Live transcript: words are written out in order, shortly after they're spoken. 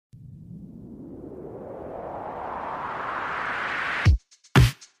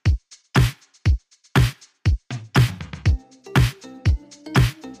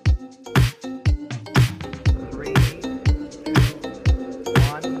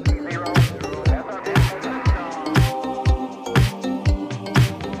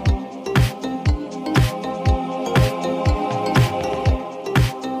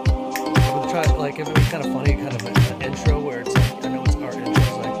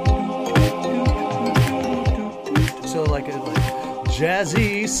like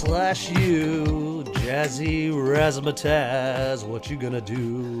Jazzy slash you, Jazzy Razzmatazz, what you gonna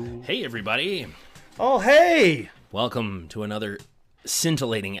do? Hey, everybody. Oh, hey! Welcome to another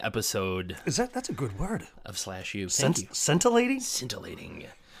scintillating episode That's a good word. of Slash U. Thank you. Scintillating? Scintillating.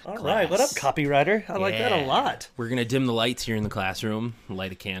 All class. right, what up, copywriter? I like that a lot. We're going to dim the lights here in the classroom,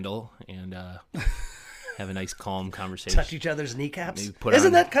 light a candle, and have a nice, calm conversation. Touch each other's kneecaps. Maybe put Isn't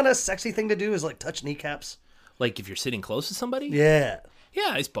on- that kind of sexy thing to do, is like touch kneecaps? Like if you're sitting close to somebody? Yeah. Yeah,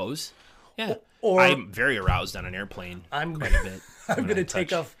 I suppose. Yeah. Or- I'm very aroused on an airplane I'm quite a bit. I'm when going to I take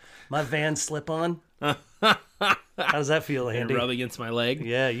touch off my Van slip-on. How does that feel, and Andy? rub against my leg.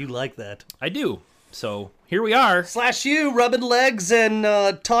 Yeah, you like that. I do. So here we are. Slash you, rubbing legs and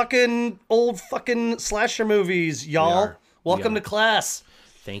talking old fucking slasher movies, y'all. are. Welcome We to are. class.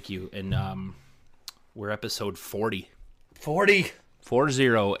 Thank you. And we're episode 40. 40.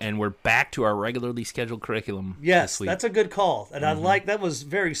 40, and we're back to our regularly scheduled curriculum. Yes, this week. that's a good call. And I like, that was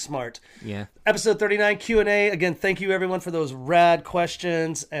very smart. Yeah. Episode 39, Q&A. Again, thank you everyone for those rad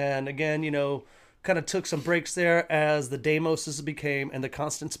questions. And again, you know, kind of took some breaks there as the Damoses became and the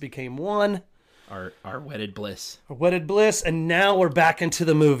Constants became one. Our wedded bliss. Wedded Bliss, and now we're back into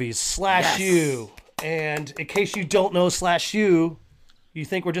the movies. Slash Yes. you. And in case you don't know Slash you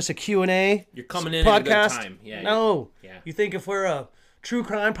think we're just a Q&A You're coming in at a good podcast? time. Yeah. No. Yeah. You think if we're a true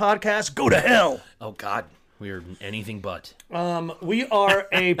crime podcast, go to hell. Oh God, we're anything but. We are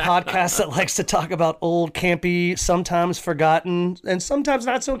a podcast that likes to talk about old, campy, sometimes forgotten, and sometimes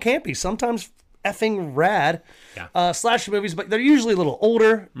not so campy, sometimes effing rad Yeah. slasher movies, but they're usually a little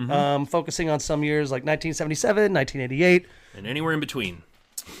older, focusing on some years like 1977, 1988, And anywhere in between.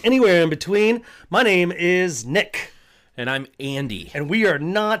 anywhere in between. My name is Nick, And I'm Andy. and we are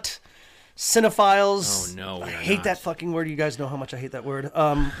not cinephiles. Oh, no, we I are hate not. that fucking word. You guys know how much I hate that word.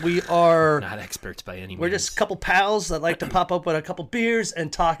 We are... Not experts by any means. We're just a couple pals that like to pop up with a couple beers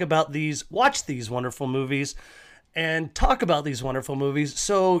and talk about watch these wonderful movies and talk about these wonderful movies.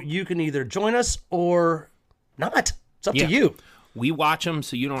 So you can either join us or not. It's up Yeah. to you. We watch them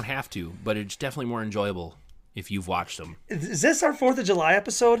so you don't have to, but it's definitely more enjoyable if you've watched them. Is this our 4th of July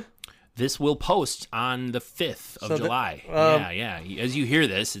episode? This will post on the 5th of So the- July. Yeah. As you hear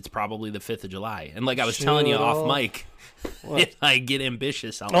this, it's probably the 5th of July. And like I was telling you off mic, if I get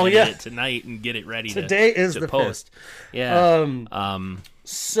ambitious, I'll edit it tonight and get it ready Today is to the post. Yeah.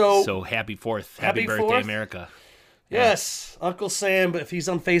 So Happy 4th. Happy Happy birthday, 4th. America. yes, Uncle Sam, if he's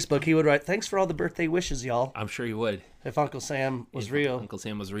on Facebook, he would write, "Thanks for all the birthday wishes, y'all." I'm sure you would. If Uncle Sam was real. Uncle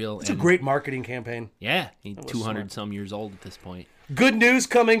Sam was real. It's a great marketing campaign. Yeah, he's 200 some years old at this point. Good news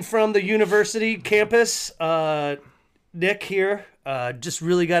coming from the university campus. Nick here just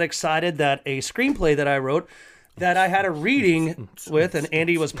really got excited that a screenplay that I wrote, that I had a reading with, and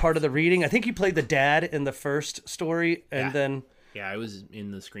Andy was part of the reading. I think he played the dad in the first story, and Yeah. then Yeah, I was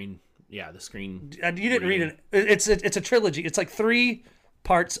in the screen. Yeah, the screen. you didn't read it. It's a trilogy. It's like 3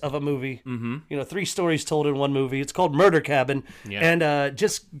 parts of a movie. Mm-hmm. You know, 3 stories told in one movie. It's called Murder Cabin, and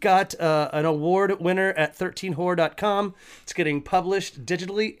just got an award winner at 13horror.com. It's getting published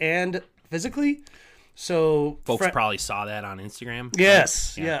digitally and physically. So Folks probably saw that on Instagram.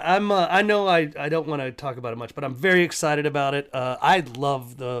 yes, yeah. I know I don't want to talk about it much, but I'm very excited about it. I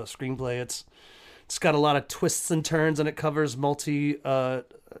love the screenplay. It's got a lot of twists and turns, and it covers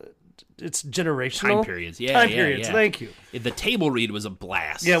it's generational Time periods. Yeah, time yeah, periods. yeah. Thank you. The table read was a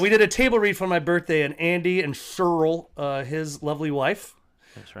blast. Yeah, we did a table read for my birthday, and Andy and Cheryl, his lovely wife,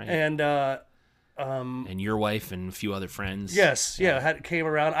 That's right. and And your wife and a few other friends. came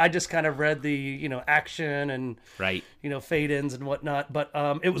around. I just kind of read the action and Right. fade ins and whatnot, but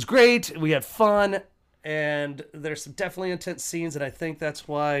it was great. We had fun, and there's some definitely intense scenes, and I think that's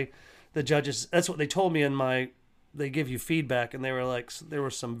why the judges. That's what they told me they give you feedback, and they were like, there were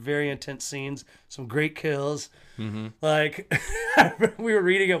some very intense scenes, some great kills. Mm-hmm. Like, we were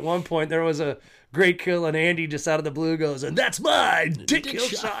reading at one point, there was a great kill, and Andy just out of the blue goes, "And that's my dick kill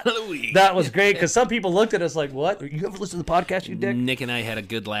shot." of the week. That was great, because some people looked at us like, "What? You ever listen to the podcast, you dick?" Nick and I had a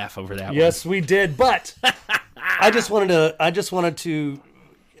good laugh over that Yes, we did, but I just wanted to.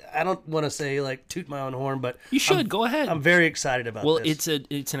 I don't want to say like toot my own horn, but You should. Go ahead. I'm very excited about Well, this.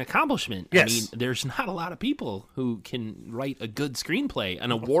 it's an accomplishment. Yes. I mean, there's not a lot of people who can write a good screenplay,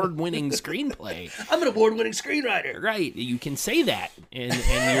 an award-winning screenplay. I'm an award-winning screenwriter. Right. You can say that, and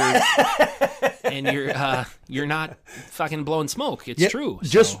you're not fucking blowing smoke. It's true.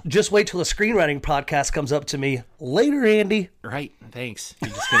 Just wait till a screenwriting podcast comes up to me later, Andy. Right. Thanks.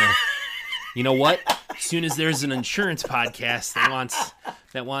 You're just gonna. You know what? As soon as there's an insurance podcast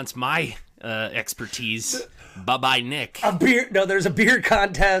that wants my expertise, Bye-bye, Nick. A beer? No, there's a beer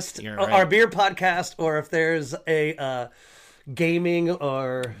contest, You're right. or a beer podcast, or if there's a gaming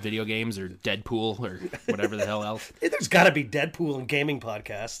or video games or Deadpool or whatever the hell else. There's got to be Deadpool and gaming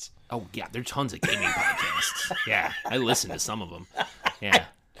podcasts. Oh yeah, there's tons of gaming podcasts. Yeah, I listen to some of them. Yeah,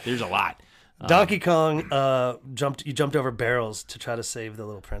 there's a lot. Donkey Kong jumped over barrels to try to save the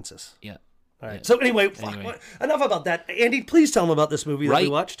little princess. Yeah. All right. So anyway, enough about that. Andy, please tell them about this movie that we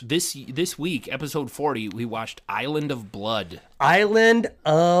watched. This week, episode 40, we watched Island of Blood. Island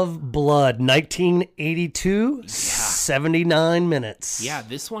of Blood, 1982, 79 minutes. Yeah,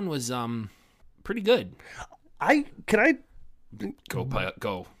 this one was pretty good. Can I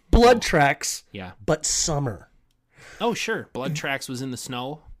go. Blood Tracks. Yeah. But summer. Oh, sure. Blood Tracks was in the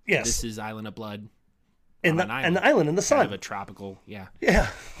snow. Yes. This is Island of Blood. And the island in the sun. Kind of a tropical, yeah. Yeah.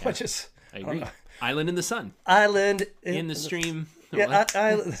 Which is I agree. Island in the sun. Island in the stream. Yeah,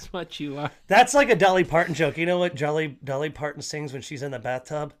 that's what you are. That's like a Dolly Parton joke. You know what Dolly Parton sings when she's in the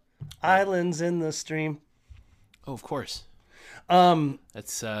bathtub? Islands in the stream. Oh, of course.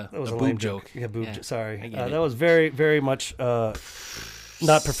 That's that was a lame boob joke. Yeah, boob. Yeah, sorry, that was very, very much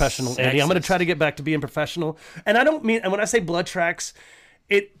not professional, Andy. I'm going to try to get back to being professional. And I don't mean. And when I say Blood Tracks,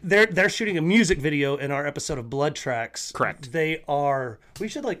 they're shooting a music video in our episode of Blood Tracks. Correct. They are. We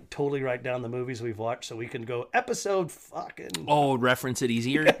should like totally write down the movies we've watched so we can go episode fucking. Oh, reference it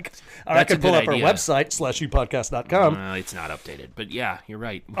easier. Or I could pull up our website /upodcast.com. It's not updated, but yeah, you're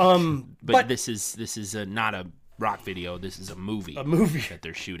right. But this is not a rock video. This is a movie. A movie that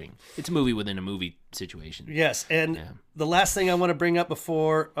they're shooting. It's a movie within a movie situation. Yes, and the last thing I want to bring up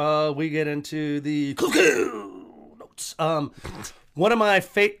before we get into the notes. One of my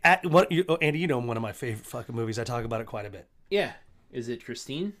Andy, you know one of my favorite fucking movies. I talk about it quite a bit. Yeah. Is it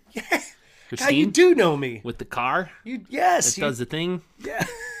Christine? Yeah. Christine? God, you do know me. With the car? Yes. That does the thing? Yeah.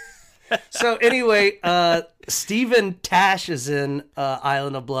 So anyway, Stephen Tash is in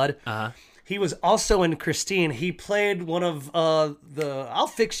Island of Blood. Uh-huh. He was also in Christine. He played one of the I'll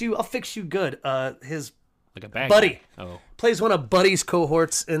fix you good. His like a bad buddy. Guy. Oh. Plays one of Buddy's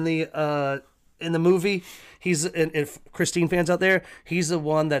cohorts in the movie. He's, if Christine fans out there, he's the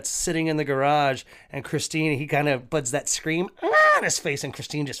one that's sitting in the garage, and Christine, he kind of buds that scream on his face, and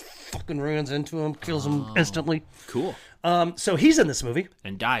Christine just fucking runs into him, kills him instantly. Cool. So he's in this movie.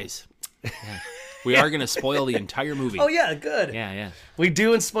 And dies. Yeah. We are going to spoil the entire movie. Oh, yeah, good. Yeah. We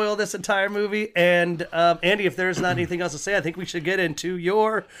do and spoil this entire movie, and Andy, if there's not anything else to say, I think we should get into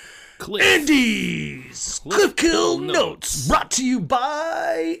your... Andy's Cliff Kill Notes, brought to you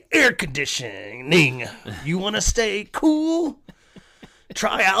by air conditioning. You want to stay cool?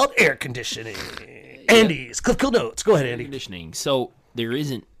 Try out air conditioning. Andy's Cliff Kill Notes. Go ahead, Andy. Air conditioning. So there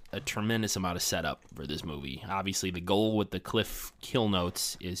isn't a tremendous amount of setup for this movie. Obviously, the goal with the Cliff Kill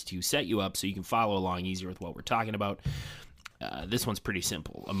Notes is to set you up so you can follow along easier with what we're talking about. This one's pretty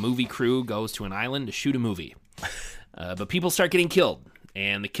simple. A movie crew goes to an island to shoot a movie, but people start getting killed.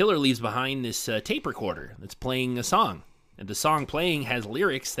 And the killer leaves behind this tape recorder that's playing a song. And the song playing has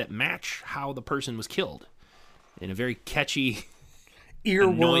lyrics that match how the person was killed. In a very catchy,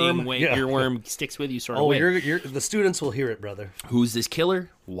 annoying way. Yeah. Earworm sticks with you sort of way. The students will hear it, brother. Who's this killer?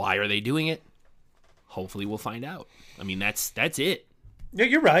 Why are they doing it? Hopefully we'll find out. I mean, that's it. Yeah,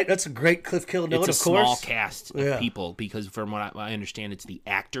 you're right. That's a great Cliff Kill Note, of course. It's a small cast of people because from what I understand, it's the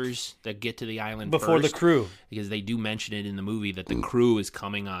actors that get to the island before first, the crew. Because they do mention it in the movie that the crew is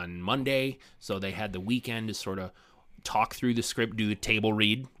coming on Monday, so they had the weekend to sort of talk through the script, do the table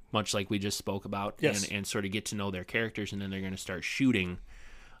read, much like we just spoke about, and sort of get to know their characters, and then they're going to start shooting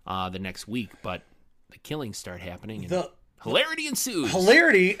the next week. But the killings start happening, and hilarity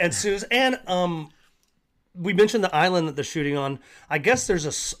ensues. And we mentioned the island that they're shooting on. I guess there's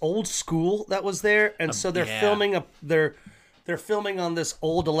a old school that was there, and so they're filming they're filming on this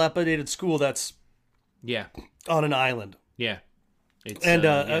old dilapidated school that's on an island. Yeah.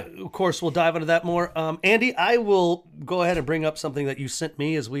 Of course, we'll dive into that more. Andy, I will go ahead and bring up something that you sent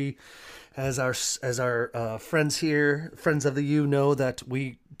me as our friends here, friends of the U, know that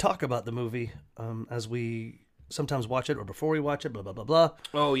we talk about the movie as we sometimes watch it or before we watch it, blah, blah, blah, blah.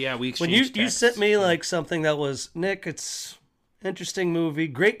 Oh, yeah, we exchanged texts. You sent me like something that was, Nick, it's interesting movie,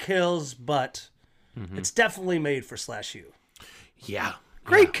 great kills, but it's definitely made for /U. Yeah.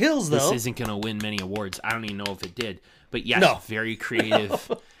 Great kills, though. This isn't going to win many awards. I don't even know if it did. But yes, very creative,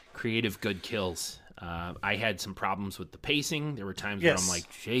 good kills. I had some problems with the pacing. There were times where I'm like,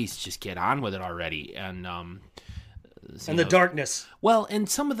 "Jeez, just get on with it already." And And the darkness. Well, and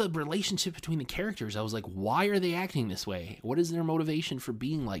some of the relationship between the characters, I was like, why are they acting this way? What is their motivation for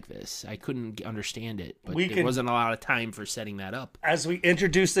being like this? I couldn't understand it, but there wasn't a lot of time for setting that up. As we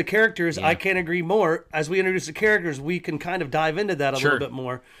introduce the characters, I can't agree more. As we introduce the characters, we can kind of dive into that a little bit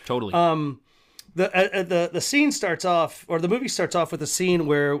more. Totally. The scene starts off, or the movie starts off with a scene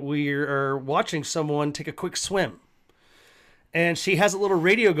where we are watching someone take a quick swim. And she has a little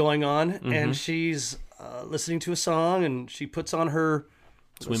radio going on, and she's listening to a song, and she puts on her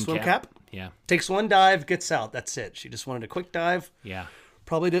swim cap. Yeah. Takes one dive, gets out. That's it. She just wanted a quick dive. Yeah.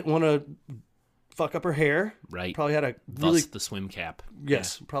 Probably didn't want to fuck up her hair. Right. Probably had a Thus the swim cap.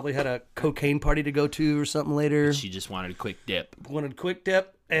 Yes. Yeah. Probably had a cocaine party to go to or something later. But she just wanted a quick dip.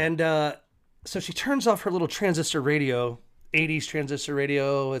 And so she turns off her little transistor radio, 80s transistor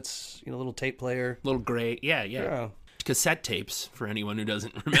radio. It's, a little tape player. Little gray. Yeah. Cassette tapes, for anyone who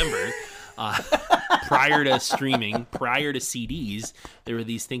doesn't remember. Prior to streaming, prior to CDs, there were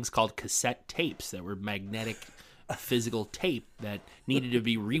these things called cassette tapes that were magnetic physical tape that needed to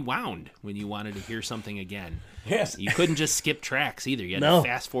be rewound when you wanted to hear something again. Yes. You couldn't just skip tracks either. You had to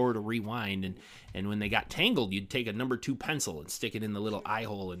fast forward or rewind. And when they got tangled, you'd take a number 2 pencil and stick it in the little eye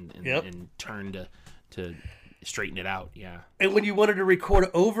hole and turn to straighten it out. Yeah. And when you wanted to record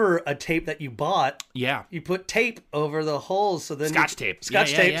over a tape that you bought, you put tape over the holes, so then Scotch tape,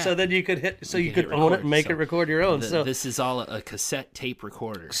 so then you could you could own it and make it record your own. So this is all a cassette tape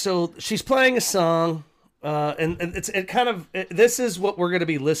recorder. So she's playing a song, and this is what we're going to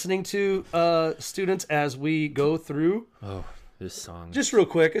be listening to, students, as we go through. Oh, this song. Just real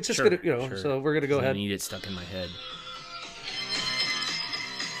quick, it's just gonna So we're gonna go ahead. I need it stuck in my head.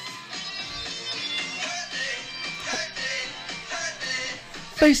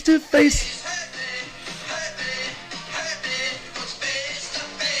 Face to face.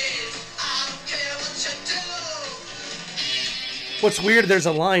 What's weird, there's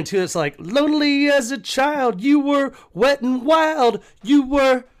a line too that's like, lonely as a child, you were wet and wild, you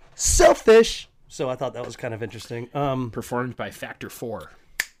were selfish. So I thought that was kind of interesting. Performed by Factor 4.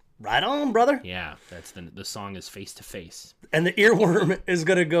 Right on, brother. Yeah, that's the song is Face to Face. And the earworm is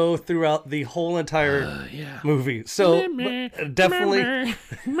going to go throughout the whole entire movie. So definitely.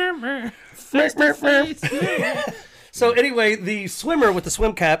 Face to Face. So anyway, the swimmer with the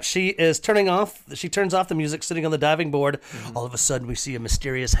swim cap, she turns off the music sitting on the diving board. Mm-hmm. All of a sudden, we see a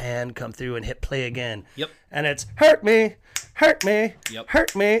mysterious hand come through and hit play again. Yep. And it's, hurt me, hurt me, yep.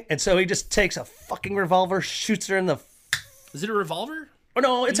 hurt me. And so he just takes a fucking revolver, shoots her in the... Is it a revolver? Oh,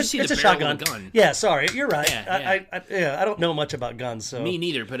 no, it's a shotgun. Gun. Yeah, sorry, you're right. Yeah. I don't know much about guns, so me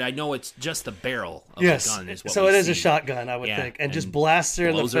neither. But I know it's just the barrel of the gun. Is what so it is a shotgun, I would think, and just blasts her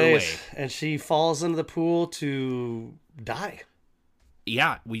in the face, and she falls into the pool to die.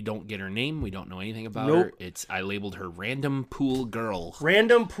 Yeah, we don't get her name. We don't know anything about her. I labeled her Random Pool Girl.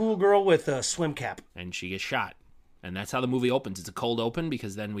 Random pool girl with a swim cap, and she gets shot, and that's how the movie opens. It's a cold open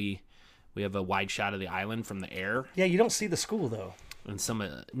because then we have a wide shot of the island from the air. Yeah, you don't see the school though. And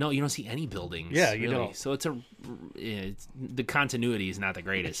no, you don't see any buildings. Yeah, you really. don't. So the continuity is not the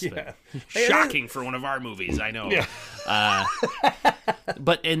greatest. Yeah. But shocking for one of our movies, I know. Yeah.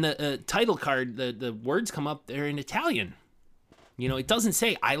 But in the title card, the words come up there in Italian. It doesn't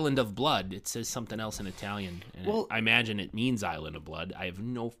say Island of Blood. It says something else in Italian. And I imagine it means Island of Blood. I have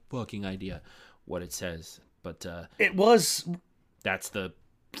no fucking idea what it says. But it was. That's the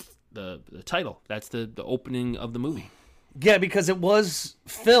title. That's the opening of the movie. Yeah, because it was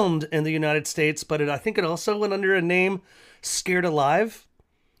filmed in the United States, but I think it also went under a name, Scared Alive.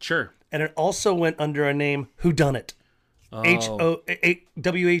 Sure. And it also went under a name, Whodunit. WHODUNIT,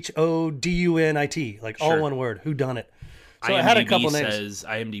 like all one word, Whodunit. So it had a couple names.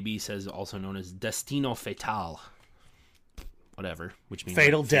 IMDb says also known as Destino Fatale. Whatever, which means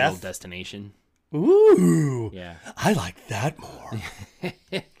Fatal Death. Fatal Destination. Ooh. Yeah. I like that more.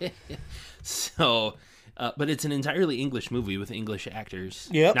 So... but it's an entirely English movie with English actors.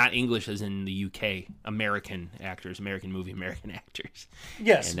 Yep. Not English as in the UK. American actors. American movie, American actors.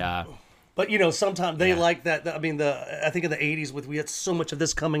 Yes. And, but, sometimes they like that. I mean, I think in the 80s, we had so much of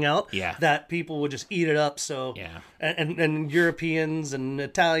this coming out that people would just eat it up. So, and Europeans and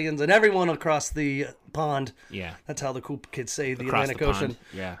Italians and everyone across the pond. Yeah. That's how the cool kids say the across Atlantic Ocean.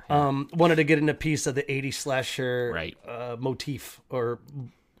 Yeah. Wanted to get in a piece of the 80s slasher motif or...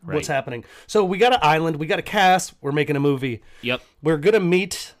 what's happening. So we got an island, we got a cast, we're making a movie. Yep. We're going to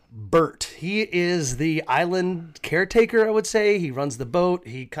meet Bert. He is the island caretaker, I would say. He runs the boat.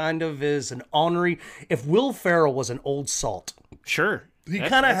 He kind of is an ornery. If Will Ferrell was an old salt. Sure. He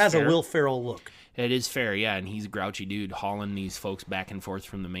kind of has a Will Ferrell look. It is fair, yeah, and he's a grouchy dude hauling these folks back and forth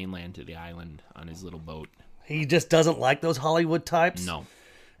from the mainland to the island on his little boat. He just doesn't like those Hollywood types. No.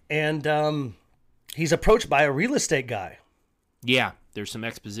 And he's approached by a real estate guy. Yeah, there's some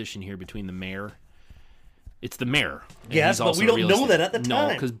exposition here between the mayor. It's the mayor. Yes, but we don't know that at the time.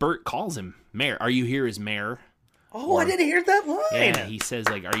 No, because Bert calls him mayor. Are you here as mayor? Oh, I didn't hear that line. Yeah, he says,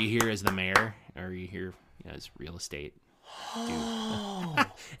 like, are you here as the mayor? Or are you here as real estate dude?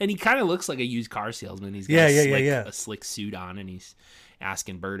 And he kind of looks like a used car salesman. He's got a slick suit on, and he's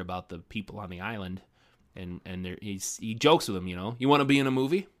asking Bert about the people on the island. And he jokes with him, you know, you want to be in a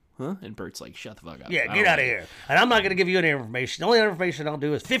movie? Huh? And Bert's like, shut the fuck up. Yeah, get out of here. And I'm not going to give you any information. The only information I'll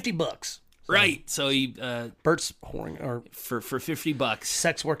do is $50. So, right. So he Bert's whoring or for $50,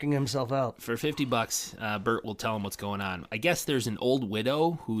 sex working himself out. For $50, Bert will tell him what's going on. I guess there's an old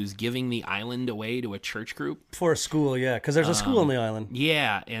widow who's giving the island away to a church group for a school. Yeah, because there's a school on the island.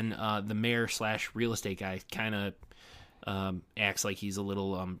 Yeah, and the mayor / real estate guy kind of acts like he's a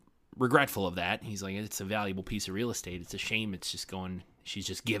little regretful of that. He's like, it's a valuable piece of real estate. It's a shame it's just going. She's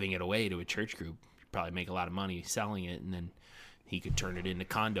just giving it away to a church group. Probably make a lot of money selling it, and then he could turn it into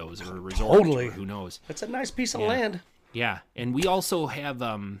condos or a resort. Totally. Or who knows? That's a nice piece of land. Yeah, and we also have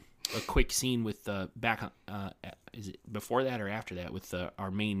a quick scene with is it before that or after that with our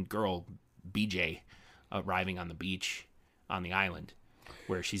main girl BJ arriving on the beach on the island,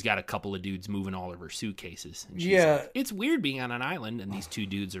 where she's got a couple of dudes moving all of her suitcases. And she's like, it's weird being on an island, and these two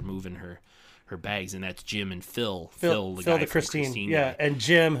dudes are moving her bags, and that's Jim and Phil. Phil, the Christine yeah, and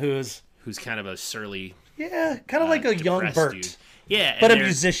Jim, who's kind of a surly. Yeah, kind of like a young Bert. Dude. Yeah, but a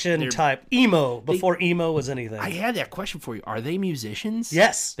musician type. Emo, before emo was anything. I had that question for you. Are they musicians?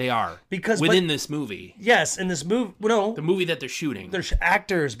 Yes. They are. Because within this movie. Yes, in this movie. No. The movie that they're shooting. They're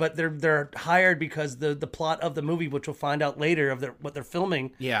actors, but they're hired because the plot of the movie, which we'll find out later of what they're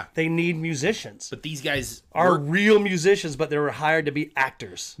filming, they need musicians. But these guys are real musicians, but they were hired to be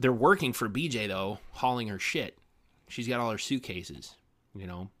actors. They're working for BJ, though, hauling her shit. She's got all her suitcases. You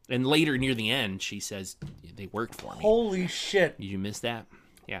know, and later near the end, she says they worked for me. Holy shit! Did you miss that?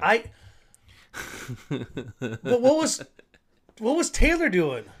 Yeah. But what was Taylor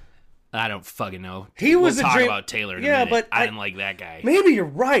doing? I don't fucking know. We'll talk about Taylor in a minute. But I didn't like that guy. Maybe you're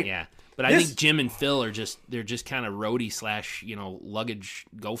right. Yeah, but I think Jim and Phil are just kind of roadie / luggage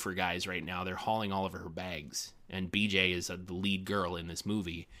gopher guys right now. They're hauling all of her bags, and BJ is the lead girl in this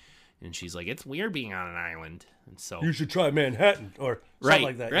movie. And she's like, it's weird being on an island. And so you should try Manhattan or something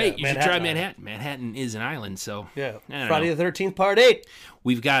like that. Right, you should try Manhattan. Manhattan is an island, so yeah. Friday the 13th, Part 8.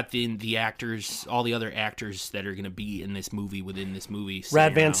 We've got the actors, all the other actors that are going to be in this movie within this movie.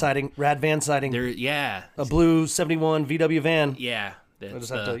 Rad Van sighting. There, a blue 71 VW van. Yeah. I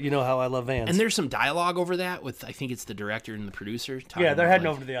just have to, you know how I love vans. And there's some dialogue over that with, I think it's the director and the producer. Yeah, they're heading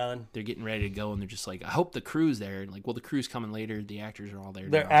over to the island. They're getting ready to go, and they're just like, I hope the crew's there. And like, well, the crew's coming later. The actors are all there.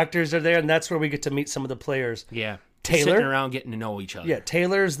 The actors are there, and that's where we get to meet some of the players. Yeah. Taylor. Sitting around getting to know each other. Yeah,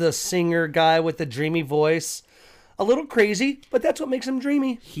 Taylor's the singer guy with the dreamy voice. A little crazy, but that's what makes him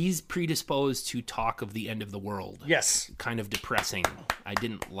dreamy. He's predisposed to talk of the end of the world. Yes. Kind of depressing. I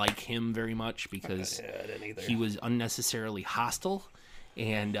didn't like him very much because he was unnecessarily hostile.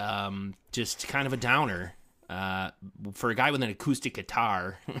 And just kind of a downer. For a guy with an acoustic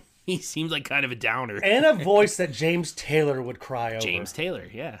guitar, he seems like kind of a downer. And a voice that James Taylor would cry over. James Taylor,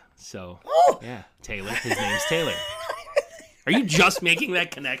 yeah. So, yeah, Taylor. His name's Taylor. Are you just making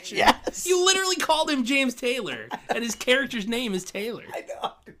that connection? Yes. You literally called him James Taylor, and his character's name is Taylor. I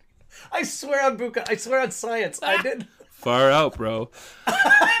know. I swear on Buka. I swear on science. I did. Far out, bro.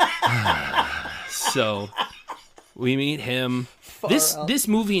 So, we meet him. This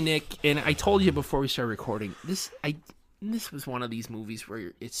movie, Nick, and I told you before we started recording, this was one of these movies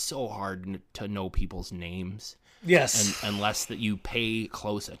where it's so hard to know people's names. Yes. And unless that you pay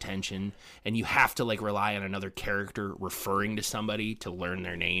close attention, and you have to like rely on another character referring to somebody to learn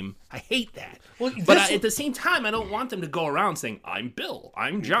their name. I hate that. Well, but at the same time, I don't want them to go around saying, I'm Bill,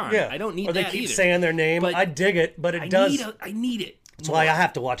 I'm John. Yeah. I don't need that either. Or they keep saying their name. But I dig it, but I need it. That's why I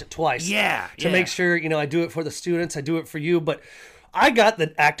have to watch it twice. Yeah. To make sure, I do it for the students, I do it for you, but I got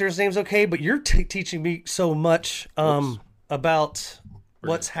the actors' names okay, but you're teaching me so much about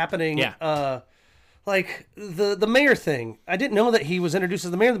what's happening. Yeah. Like the mayor thing. I didn't know that he was introduced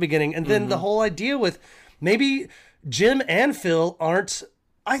as the mayor in the beginning. And then the whole idea with maybe Jim and Phil aren't...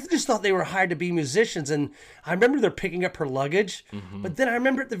 I just thought they were hired to be musicians. And I remember they're picking up her luggage. But then I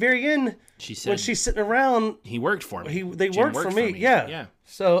remember at the very end, she said, when she's sitting around... He worked for me. They worked for me. Yeah.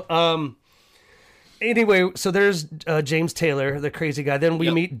 So... Anyway, so there's James Taylor, the crazy guy. Then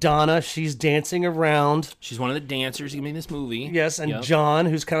we meet Donna. She's dancing around. She's one of the dancers in this movie. Yes, and John,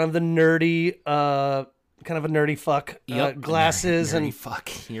 who's kind of the nerdy kind of a nerdy fuck, glasses nerdy and fuck.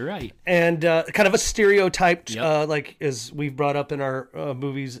 You're right. And kind of a stereotype, Yep. like as we've brought up in our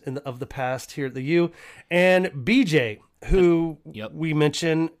movies of the past here at the U. And BJ, who Yep. we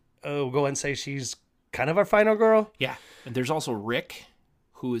mentioned, we'll go ahead and say she's kind of our final girl. Yeah, and there's also Rick,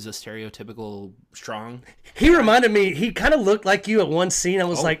 who is a stereotypical strong. He reminded me, he kind of looked like you at one scene. I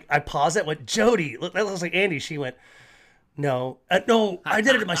was Oh. like, I paused it, went, Jody. That looks like Andy. She went, no, I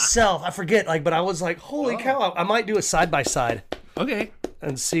did it myself. I forget. But I was like, holy cow, I might do a side by side Okay.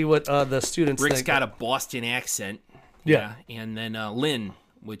 and see what the students Rick's think. got a Boston accent. Yeah. And then Lynn,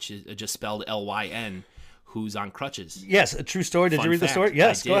 which is just spelled Lyn, who's on crutches. Yes, a true story. Did Fun you read the fact, story?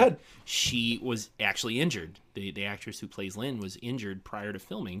 Yes, I go did. ahead. She was actually injured. The actress who plays Lynn was injured prior to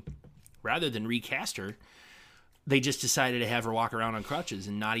filming. Rather than recast her, they just decided to have her walk around on crutches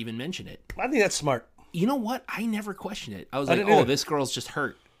and not even mention it. I think that's smart. You know what? I never questioned it. I was I like, didn't oh, either. this girl's just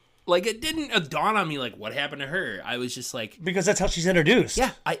hurt. It didn't dawn on me, what happened to her? I was just like, Because that's how she's introduced.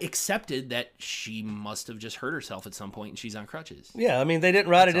 yeah, I accepted that she must have just hurt herself at some point and she's on crutches. Yeah, I mean, they didn't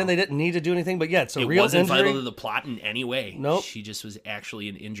write it in. They didn't need to do anything. But yeah, it's a It real wasn't injury. vital to the plot in any way. Nope. She just was actually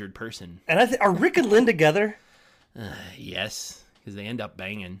an injured person. And I think, are Rick and Lynn together? Yes, because they end up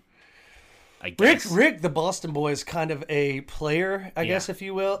banging. I Rick, guess. the Boston boy, is kind of a player, I guess, if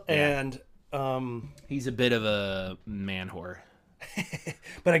you will. Yeah. And He's a bit of a man whore.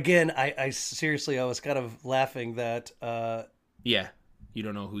 but again, I seriously, I was kind of laughing that Yeah, you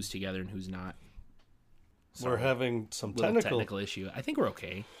don't know who's together and who's not. we're having some Little technical. technical issue. I think we're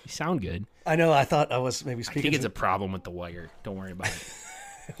okay. You sound good. I know. I thought I was maybe I speaking. think it's a problem with the wire. Don't worry about it.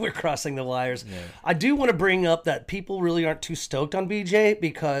 We're crossing the wires. I do want to bring up that people really aren't too stoked on BJ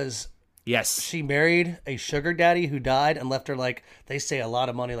because Yes. she married a sugar daddy who died and left her they say a lot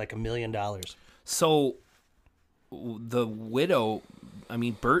of money, like $1 million. So the widow,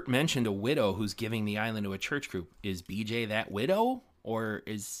 Bert mentioned a widow who's giving the island to a church group. Is BJ that widow, or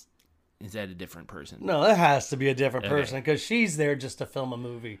is that a different person? No, it has to be a different Okay. person because she's there just to film a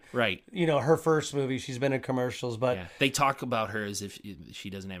movie. Right. Her first movie, she's been in commercials, but Yeah. They talk about her as if she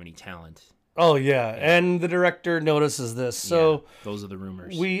doesn't have any talent. oh yeah, and the director notices this. So Yeah, those are the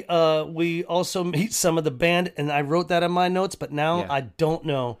rumors. we also meet some of the band, and I wrote that in my notes, but now Yeah. I don't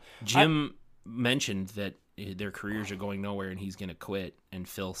know. Jim mentioned that their careers are going nowhere and he's going to quit. And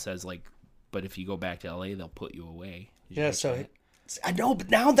Phil says, but if you go back to LA, they'll put you away. Did you Yeah, catch so that? I know, but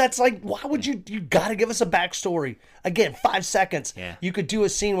now that's why would you got to give us a backstory. Again, 5 seconds. Yeah. You could do a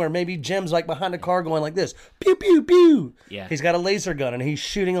scene where maybe Jim's behind a car going like this. Pew, pew, pew. Yeah. He's got a laser gun and he's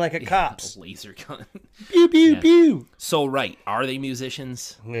shooting at cops. A laser gun. Pew, pew, pew. So, right. Are they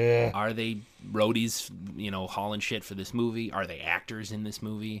musicians? Yeah. Are they roadies, hauling shit for this movie? Are they actors in this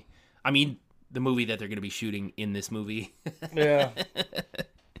movie? The movie that they're going to be shooting in this movie. Yeah.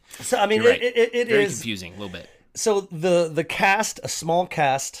 So, I mean, You're right. it Very is. confusing, a little bit. So the cast, a small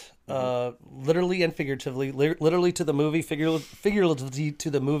cast, literally and figuratively, literally to the movie, figuratively to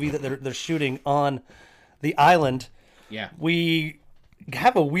the movie that they're shooting on the island. Yeah. We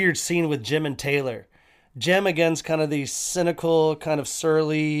have a weird scene with Jim and Taylor. Jim, again's kind of the cynical, kind of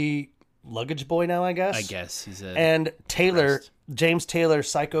surly luggage boy now, I guess. He's a... And Taylor, depressed. James Taylor,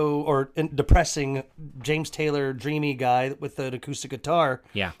 psycho or depressing James Taylor, dreamy guy with an acoustic guitar.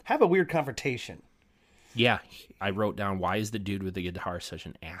 Yeah. Have a weird confrontation. Yeah. I wrote down, why is the dude with the guitar such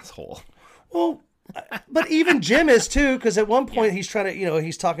an asshole? Well, but even Jim is too, because at one point he's trying to,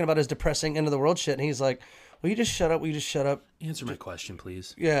 he's talking about his depressing end of the world shit, and he's like, "Will you just shut up? Will you just shut up?" Answer my question,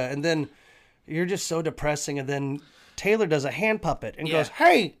 please. Yeah, and then you're just so depressing, and then Taylor does a hand puppet and Yeah. goes,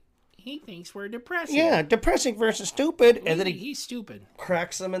 "Hey, He thinks we're depressing. yeah, depressing versus stupid," and then he He's stupid.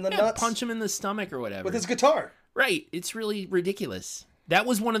 cracks him in the Yeah, nuts punch him in the stomach or whatever. with his guitar. Right. It's really ridiculous. That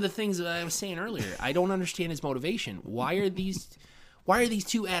was one of the things that I was saying earlier. I don't understand his motivation. Why are these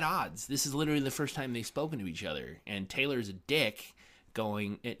two at odds? This is literally the first time they've spoken to each other. And Taylor's a dick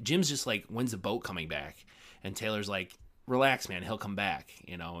going... Jim's just like, when's the boat coming back? And Taylor's like, relax, man, he'll come back.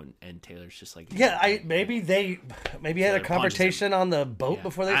 And Taylor's just like... Yeah, maybe had Taylor a conversation on the boat Yeah,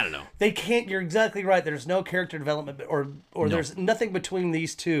 before they... I don't know. They can't... You're exactly right. There's no character development or there's nothing between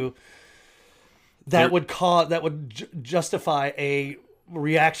these two that would justify a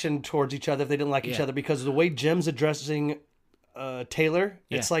reaction towards each other if they didn't like each Yeah. other, because of the way Jim's addressing Taylor,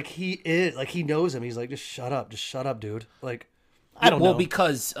 it's Yeah. like he knows him. He's like, just shut up, dude. Like, I don't know. Well,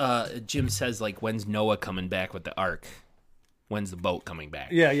 because Jim says, when's Noah coming back with the ark? When's the boat coming back?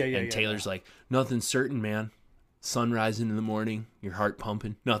 Yeah. And Taylor's like, nothing's certain, man. Sun rising in the morning, your heart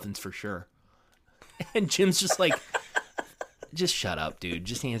pumping, nothing's for sure. And Jim's just like, just shut up, dude.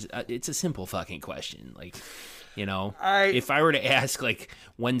 Just answer. It's a simple fucking question. You know, if I were to ask like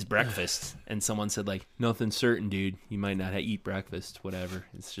when's breakfast, and someone said like nothing certain, dude, you might not eat breakfast, whatever.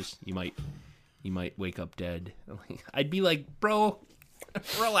 It's just you might wake up dead. I'd be like, bro,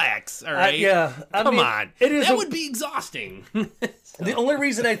 relax, all right? Come on. That would be exhausting. The only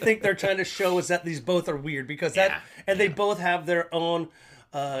reason I think they're trying to show is that these both are weird because they both have their own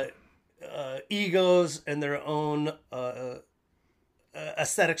egos and their own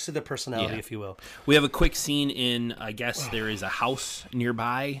aesthetics to their personality, if you will. We have a quick scene in, I guess there is a house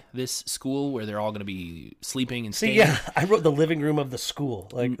nearby this school where they're all going to be sleeping and staying. I wrote the living room of the school.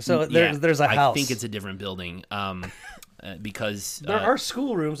 There's a house. I think it's a different building. Because there are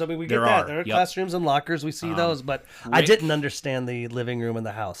school rooms. I mean, we get that. There are classrooms and lockers. We see those, but I didn't understand the living room in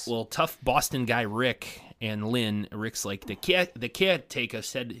the house. Well, tough Boston guy Rick and Lynn. Rick's like the caretaker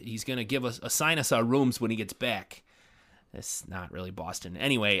said he's going to assign us our rooms when he gets back. It's not really Boston.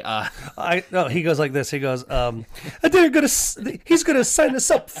 Anyway, he goes like this. He goes, he's gonna sign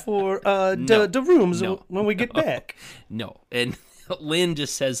us up for the rooms when we get back. No, and Lynn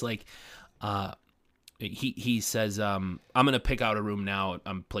just says like, he says, I'm gonna pick out a room now.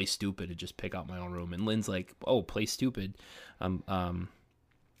 I'm play stupid and just pick out my own room. And Lynn's like, oh, play stupid.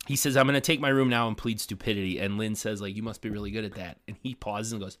 He says, I'm gonna take my room now and plead stupidity. And Lynn says like, you must be really good at that. And he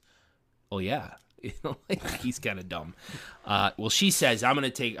pauses and goes, oh yeah. He's kind of dumb. Well, she says, I'm gonna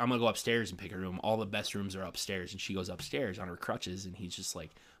go upstairs and pick a room. All the best rooms are upstairs. And she goes upstairs on her crutches, and he's just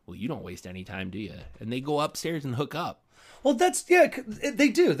like, well, you don't waste any time, do you? And they go upstairs and hook up. Well, they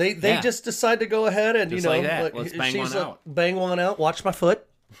do. They just decide to go ahead and just like that. Let's bang one out. Bang one out. Watch my foot.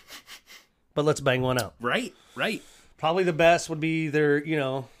 But let's bang one out. Right. Probably the best would be their,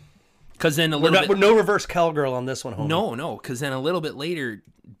 because then we're no reverse cowgirl on this one, homie. No, because then a little bit later,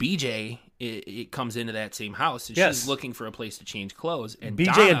 BJ it comes into that same house, and she's looking for a place to change clothes. And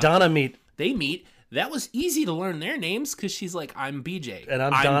BJ and Donna meet. They meet. That was easy to learn their names because she's like, I'm BJ. And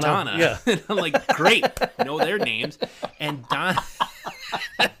I'm Donna. Yeah. And I'm like, great. Know their names. And Donna...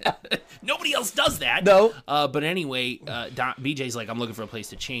 Nobody else does that. No. But anyway, BJ's like, I'm looking for a place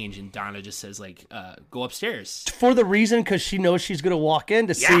to change. And Donna just says, like, go upstairs. For the reason, because she knows she's going to walk in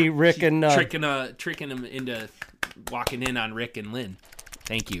to see Rick and... Tricking him into walking in on Rick and Lynn.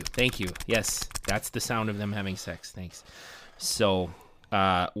 Thank you. Yes, that's the sound of them having sex. Thanks. So...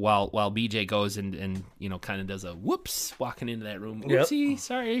 while BJ goes and kind of does a whoops walking into that room, whoopsie,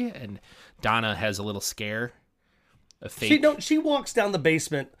 sorry, and Donna has a little scare, a fake. She walks down the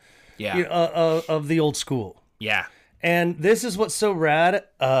basement, of the old school, and this is what's so rad.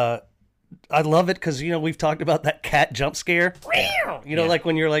 I love it because we've talked about that cat jump scare, like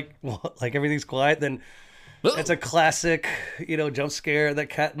when you're like everything's quiet, then. It's a classic, jump scare. That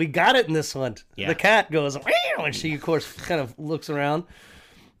cat, we got it in this one. Yeah. The cat goes, and she, of course, kind of looks around.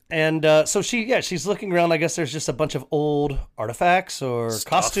 And so she's looking around. I guess there's just a bunch of old artifacts or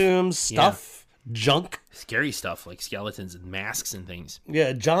costumes, junk. Scary stuff like skeletons and masks and things.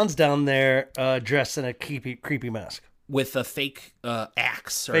 Yeah, John's down there dressed in a creepy mask. With a fake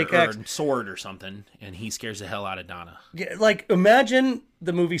axe or sword or something, and he scares the hell out of Donna. Yeah, like imagine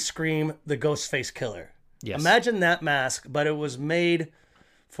the movie Scream, the Ghostface Killer. Yes. Imagine that mask, but it was made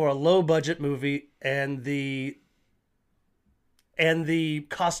for a low-budget movie, and the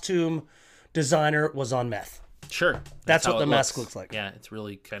costume designer was on meth. Sure. That's what the mask looks like. Yeah, it's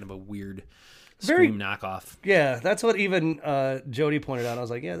really kind of a weird Scream knockoff. Yeah, that's what even Jody pointed out. I was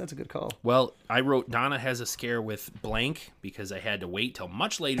like, yeah, that's a good call. Well, I wrote Donna has a scare with blank because I had to wait till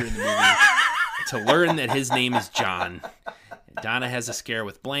much later in the movie to learn that his name is John. Donna has a scare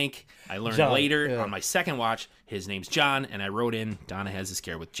with blank. I learned later on my second watch, his name's John, and I wrote in, Donna has a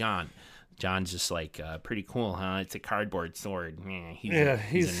scare with John. John's just like, pretty cool, huh? It's a cardboard sword. He's a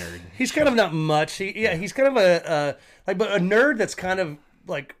nerd. He's kind of not much. He's kind of a nerd that's kind of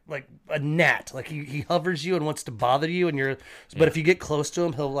like a gnat. Like he hovers you and wants to bother you, but if you get close to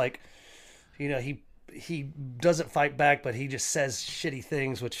him, he'll he doesn't fight back, but he just says shitty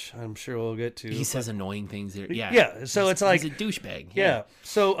things, which I'm sure we'll get to. He says annoying things. Yeah. So it's like he's a douchebag. Yeah.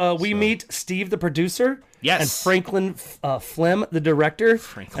 So we meet Steve, the producer. Yes. And Franklin Flem, the director.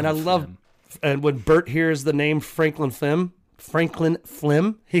 And when Bert hears the name Franklin Flem,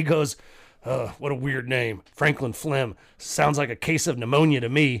 he goes, what a weird name. Franklin Flem. Sounds like a case of pneumonia to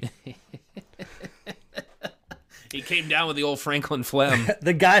me. He came down with the old Franklin Flem.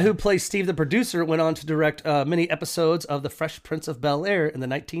 The guy who plays Steve, the producer, went on to direct many episodes of The Fresh Prince of Bel-Air in the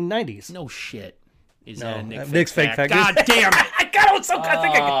 1990s. No shit. Is that a Nick's fake fact? God damn it. I got it.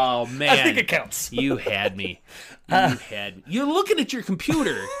 Oh, man. I think it counts. You had me. You're looking at your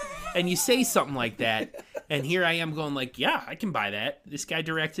computer, and you say something like that, and here I am going like, yeah, I can buy that. This guy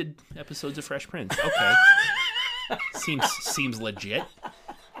directed episodes of Fresh Prince. Okay. Seems legit.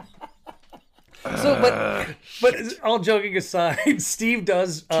 So, but all joking aside, Steve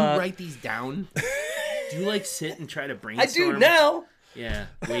does. Do you write these down? Do you like sit and try to brainstorm? I do now. Yeah,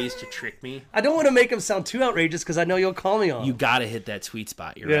 ways to trick me. I don't want to make them sound too outrageous because I know you'll call me on. You got to hit that sweet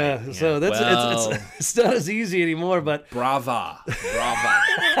spot. You're right. Yeah, so that's it's not as easy anymore. But brava.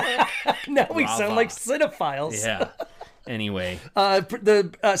 Now we sound like cinephiles. Yeah. Anyway,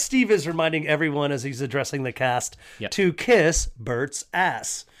 Steve is reminding everyone as he's addressing the cast to kiss Bert's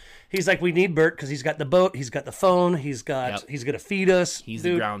ass. He's like, we need Bert because he's got the boat, he's got the phone, he's gonna feed us. He's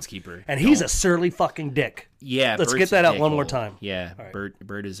the groundskeeper, and he's a surly fucking dick. Yeah, let's get that out one more time. Yeah, right.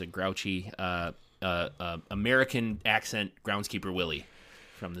 Bert is a grouchy American accent groundskeeper Willie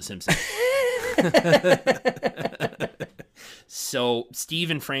from The Simpsons. So Steve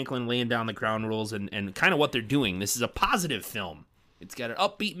and Franklin laying down the ground rules and kind of what they're doing. This is a positive film. It's got an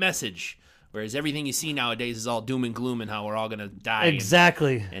upbeat message. Whereas everything you see nowadays is all doom and gloom and how we're all going to die.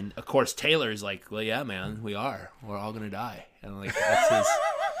 Exactly. And of course, Taylor's like, well, yeah, man, we are. We're all going to die. And like,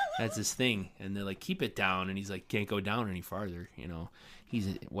 that's his thing. And they're like, keep it down. And he's like, can't go down any farther. You know, he's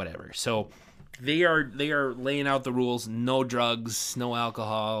whatever. So they are laying out the rules. No drugs, no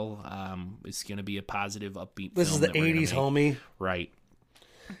alcohol. It's going to be a positive, upbeat This film. Is the 80s, homie. Right.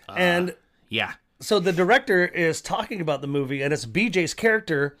 And yeah. So the director is talking about the movie, and it's BJ's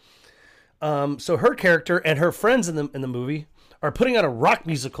character. So her character and her friends in the movie are putting out a rock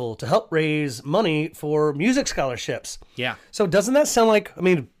musical to help raise money for music scholarships. Yeah. So doesn't that sound like, I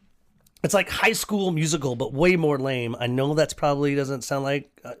mean, it's like High School Musical, but way more lame. I know that's probably doesn't sound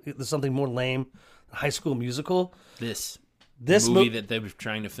like there's something more lame than High School Musical. This movie that they were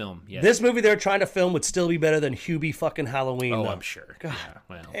trying to film. Yes. This movie they're trying to film would still be better than Hubie fucking Halloween. Oh, though. I'm sure. God, yeah,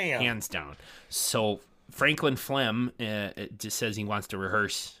 well, damn. Hands down. So Franklin Flem just says he wants to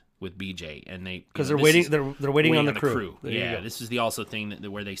rehearse with BJ, and because they're waiting. They're waiting on the crew. Yeah, this is the also thing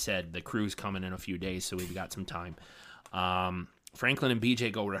where they said the crew's coming in a few days, so we've got some time. Franklin and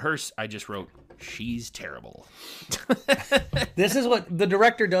BJ go rehearse. I just wrote, she's terrible. This is what the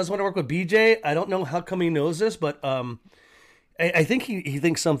director does want to work with BJ. I don't know how come he knows this, but I think he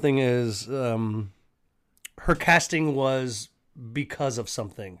thinks something is her casting was because of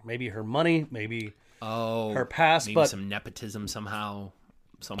something. Maybe her money, maybe her past, maybe but some nepotism somehow.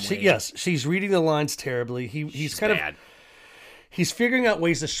 Yes, she's reading the lines terribly. He's kind bad. He's figuring out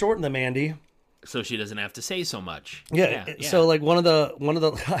ways to shorten them, Andy, so she doesn't have to say so much. Yeah. So like one of the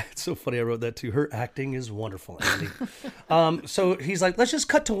it's so funny I wrote that too. Her acting is wonderful, Andy. So he's like, let's just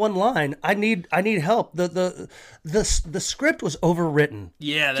cut to one line. I need help. The script was overwritten.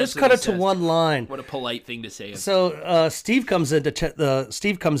 Yeah, that's just cut it to one line. What a polite thing to say. So Steve comes in to check.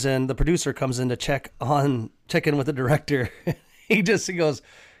 The producer comes in to check in with the director. He goes,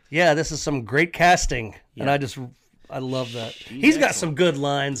 yeah, this is some great casting. Yeah. And I love that. He's got some good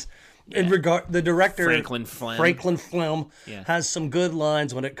lines. Yeah. In regard, the director Franklin Flem has some good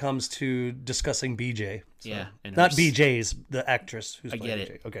lines when it comes to discussing BJ. So, yeah, and not BJ's, the actress who's playing BJ.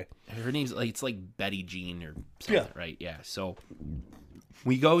 It. Okay, her name's it's like Betty Jean or something, right? Yeah. So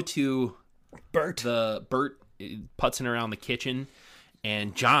we go to Bert. Bert putzing around the kitchen,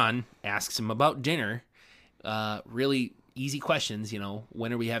 and John asks him about dinner. Really easy questions,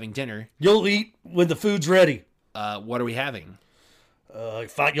 when are we having dinner? You'll eat when the food's ready. What are we having?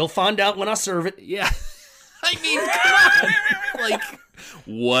 You'll find out when I serve it. Yeah. I mean, come on. Like,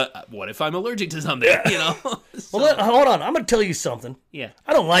 what if I'm allergic to something, So, well, hold on. I'm going to tell you something. Yeah.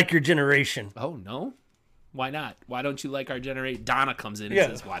 I don't like your generation. Oh, no? Why not? Why don't you like our generation? Donna comes in and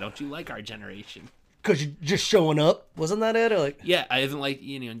says, why don't you like our generation? Because you're just showing up. Wasn't that it? Or yeah, I haven't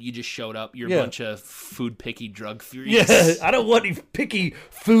you just showed up. You're a bunch of food picky drug freaks. Yeah, I don't want any picky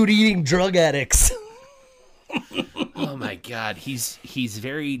food eating drug addicts. Oh my God, he's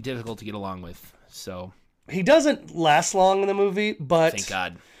very difficult to get along with. So he doesn't last long in the movie, but thank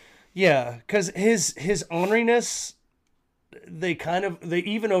God. Yeah, because his orneriness, they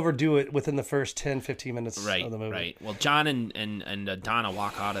even overdo it within the first 10-15 minutes of the movie. Right. Well, John and Donna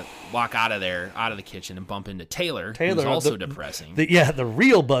walk out of the kitchen and bump into Taylor who's also depressing. The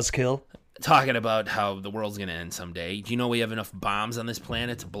real buzzkill. Talking about how the world's going to end someday. Do you know we have enough bombs on this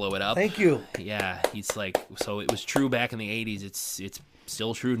planet to blow it up? Thank you. Yeah, he's like, so it was true back in the 80s. It's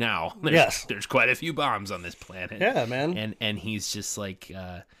still true now. There's quite a few bombs on this planet. Yeah, man. And he's just like,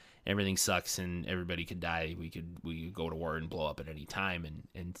 everything sucks and everybody could die. We could go to war and blow up at any time.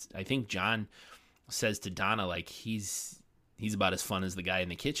 And I think John says to Donna, like, he's about as fun as the guy in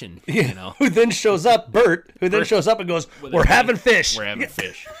the kitchen, Who then shows up, Bert, and goes, we're having fish. We're having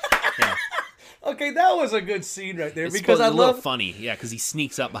fish. Yeah. Okay, that was a good scene right there It's because I a little love funny, yeah, because he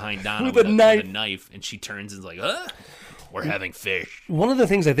sneaks up behind Donna With a knife. with a knife, and she turns and is like, "Huh? We're having fish." one of the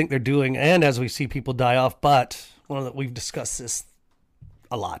things I think they're doing, and as we see people die off, but we've discussed this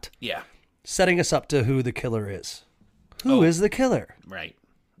a lot, Yeah, setting us up to who the killer is. Who is the killer? right.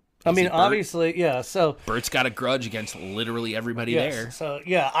 I mean, it Bert? obviously, yeah. So Bert's got a grudge against literally everybody yes, there. so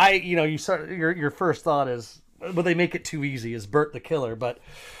you start your first thought is, well, they make it too easy. Is Bert the killer? But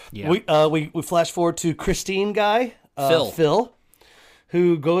Yeah. we flash forward to Christine guy, Phil,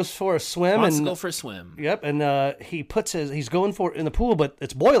 who goes for a swim wants and to go for a swim. Yep, and he's going for it in the pool, but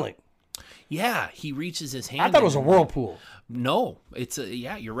it's boiling. Yeah, he reaches his hand. I thought it was a whirlpool. No, it's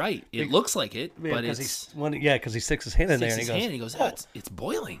you're right. It looks like it, but it's because he sticks his hand in there and he goes, "Oh, it's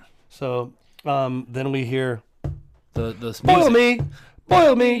boiling." So then we hear, The boil music. me,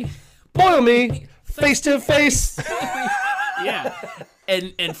 boil me, boil me, face to face. Yeah,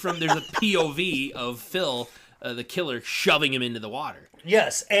 and from there's a POV of Phil, the killer, shoving him into the water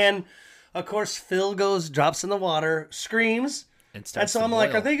Yes, and of course Phil drops in the water, screams, and and so I'm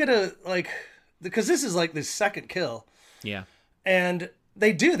like, are they gonna because this is like the second kill, Yeah, and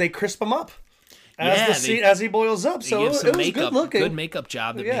they crisp him up Yeah, as he boils up. So it was good looking, good makeup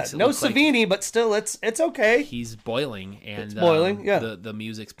job that yeah, makes it no look like Savini, but still it's okay. he's boiling, and It's boiling, yeah. the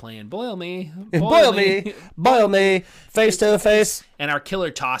music's playing. Boil me, Boil me, face to face. and our killer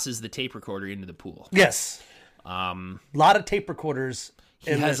tosses the tape recorder into the pool. Yes. A lot of tape recorders.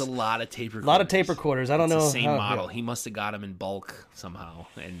 He has a lot of tape recorders. A lot of tape recorders. I don't know. The same model. He must have got them in bulk somehow,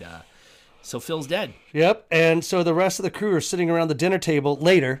 and so Phil's dead. Yep. And so the rest of the crew are sitting around the dinner table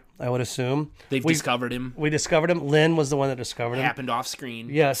later, I would assume. They've discovered him. We discovered him. Lynn was the one that discovered him. Happened off screen.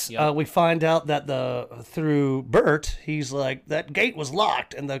 Yes. Yep. We find out that through Bert, he's like, that gate was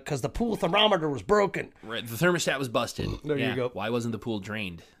locked and because the pool thermometer was broken. Right, the thermostat was busted. There you go. Why wasn't the pool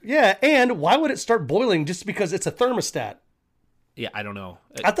drained? Yeah. And why would it start boiling just because it's a thermostat? Yeah, I don't know.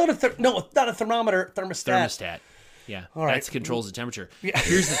 I thought no, not a thermometer, thermostat. Yeah, All right. that controls the temperature.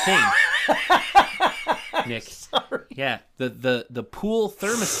 Here's the thing, Nick. Sorry. Yeah, the pool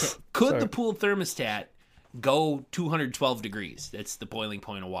thermostat the pool thermostat go 212 degrees? That's the boiling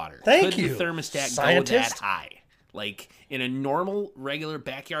point of water. Thank Could you, the thermostat scientist. go that high? Like in a normal, regular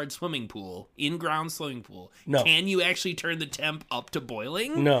backyard swimming pool, in-ground swimming pool, No. can you actually turn the temp up to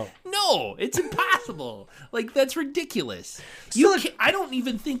boiling? No. No, it's impossible. Like, that's ridiculous. I don't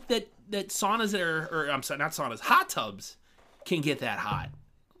even think that saunas or I'm sorry, not saunas, hot tubs can get that hot.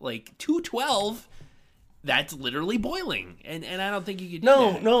 Like 212, that's literally boiling, and I don't think you could. Do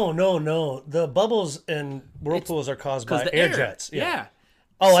that. No. The bubbles in whirlpools are caused by the air jets. Yeah.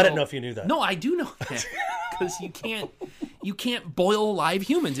 Oh, I didn't know if you knew that. No, I do know that because you can't boil live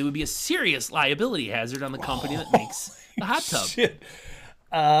humans. It would be a serious liability hazard on the company that makes the hot tub. Shit.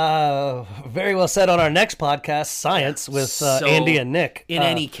 Very well said on our next podcast, Science, with Andy and Nick. In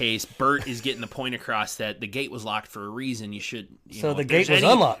any case, Bert is getting the point across that the gate was locked for a reason. You should. So the gate was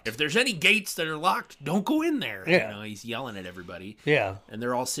unlocked. If there's any gates that are locked, don't go in there. Yeah. He's yelling at everybody. Yeah. And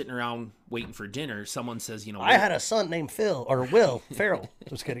they're all sitting around waiting for dinner. Someone says, I had a son named Phil or Will Farrell.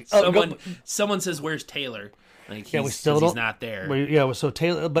 Just kidding. Someone says, "Where's Taylor?" Like we still don't. He's not there. So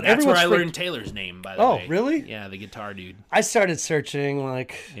Taylor, but that's where everyone's I learned Taylor's name. By the way. Oh, really? Yeah, the guitar dude. I started searching.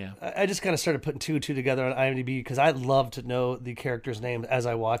 Yeah. I just kind of started putting two and two together on IMDb because I love to know the character's name as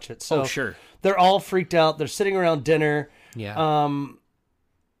I watch it. So sure. They're all freaked out. They're sitting around dinner. Yeah.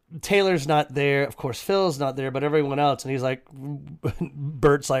 Taylor's not there. Of course, Phil's not there, but everyone else. And he's like,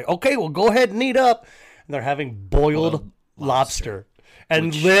 Bert's like, okay, well, go ahead and eat up. And they're having boiled lobster.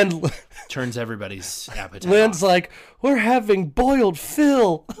 And Lynn turns everybody's appetite. Lynn's off. like, we're having boiled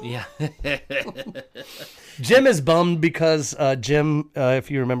Phil. Yeah. Jim is bummed because Jim, if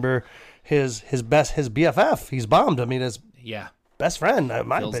you remember, his BFF, he's bombed. I mean, his best friend, in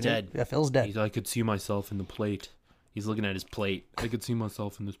my Phil's opinion. dead. Yeah, Phil's dead. I could see myself in the plate. He's looking at his plate. I could see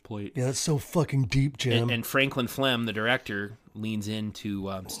myself in this plate. Yeah, that's so fucking deep, Jim. And Franklin Flem, the director, leans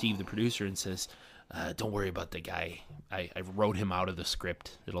into Steve, the producer, and says, don't worry about the guy. I wrote him out of the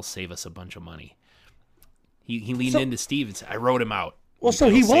script. It'll save us a bunch of money. He leaned into Steve and said, I wrote him out. Well, so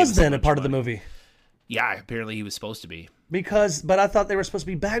he was then a part of the movie. Yeah, apparently he was supposed to be. But I thought they were supposed to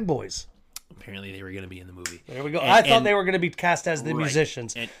be bag boys. Apparently they were going to be in the movie. There we go. I thought they were going to be cast as the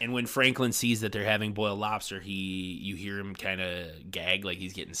musicians. And when Franklin sees that they're having boiled lobster, you hear him kind of gag like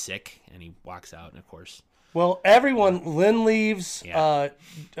he's getting sick, and he walks out. And of course, Well, Lynn leaves.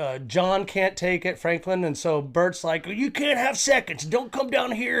 John can't take it, Franklin, and so Bert's like, you can't have seconds. Don't come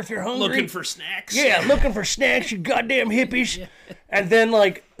down here if you're hungry. Looking for snacks. Yeah, looking for snacks, you goddamn hippies. Yeah. And then,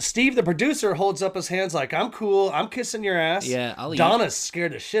 Steve, the producer, holds up his hands like, I'm cool. I'm kissing your ass. Yeah, I'll eat. Donna's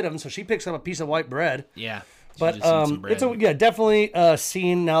scared to shit him, so she picks up a piece of white bread. Yeah. But it's definitely a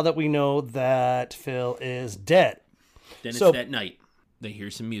scene now that we know that Phil is dead. Then it's that night. They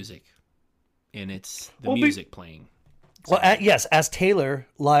hear some music. And it's the music playing. So. Well, yes, as Taylor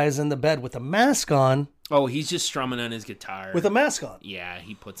lies in the bed with a mask on. Oh, he's just strumming on his guitar. With a mask on. Yeah,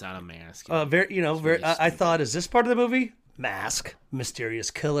 he puts on a mask. I thought, is this part of the movie? Mask.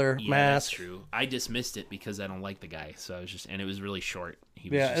 Mysterious killer mask. That's true. I dismissed it because I don't like the guy. So I was and it was really short.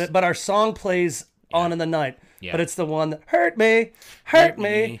 But our song plays on in the night. Yeah. But it's the one that hurt me, hurt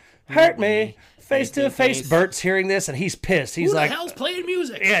me. Face to face. Bert's hearing this and he's pissed. He's like, who the hell's playing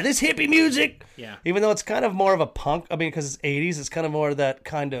music? Yeah, this hippie music. Yeah. Even though it's kind of more of a punk, because it's 80s, it's kind of more of that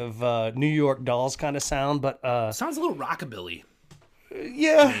kind of New York Dolls kind of sound. But sounds a little rockabilly.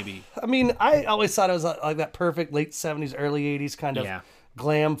 Yeah. Maybe. I always thought it was like that perfect late 70s, early 80s kind of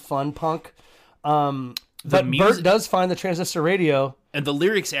glam fun punk. But Bert does find the transistor radio. And the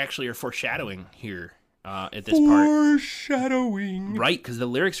lyrics actually are foreshadowing here. At this part. Foreshadowing. Right, because the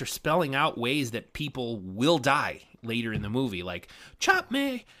lyrics are spelling out ways that people will die later in the movie. Like, chop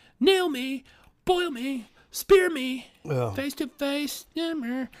me, nail me, boil me, spear me, face to face,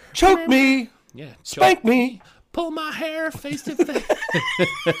 choke me, spank me, pull my hair, face to face.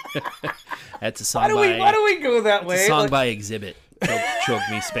 That's a song why do we go that way? It's a song by Exhibit. Choke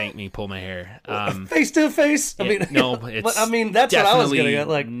me, spank me, pull my hair. Face to face. It's that's what I was getting at.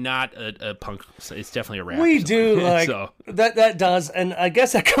 Like, not a punk. It's definitely a rap. We do so. that does, and I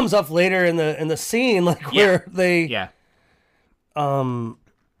guess that comes up later in the scene, where they. Yeah.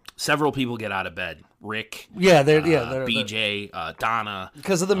 Several people get out of bed. Rick. Yeah, they're BJ, Donna.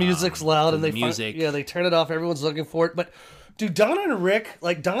 Because of the music's loud and they turn it off. Everyone's looking for it, but do Donna and Rick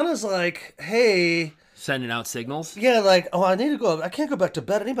Donna's like, hey. Sending out signals? Yeah, I need to go. I can't go back to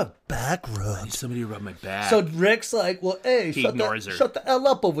bed. I need my back rubbed. I need somebody to rub my back. So Rick's like, well, hey, shut the hell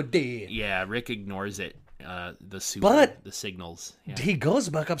up over there. Yeah, Rick ignores it. The signals. Yeah. He goes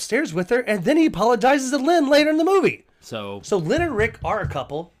back upstairs with her, and then he apologizes to Lynn later in the movie. So Lynn and Rick are a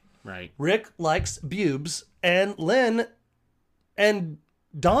couple. Right. Rick likes bubes, and Lynn and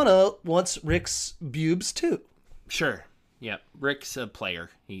Donna wants Rick's bubes too. Sure. Yeah. Rick's a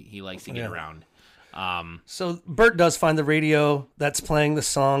player. He likes to get around. So Bert does find the radio that's playing the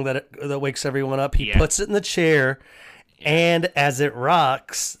song that wakes everyone up. He puts it in the chair, and as it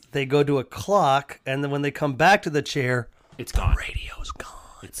rocks, they go to a clock, and then when they come back to the chair, it's gone. The radio's gone.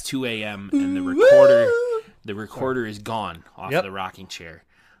 It's 2 a.m. and the recorder is gone off of the rocking chair.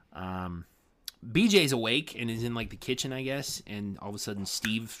 BJ's awake and is in the kitchen, I guess, and all of a sudden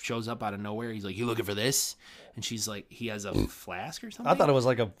Steve shows up out of nowhere. He's like, "You looking for this?" And she's like, "He has a flask or something." I thought it was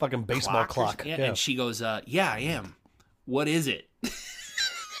like a fucking baseball clock. Yeah. And she goes, "Yeah, I am. What is it?"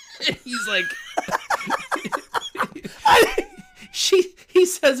 He's like, he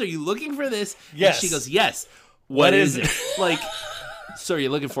says, "Are you looking for this?" Yes. And she goes, "Yes. What is it?" So are you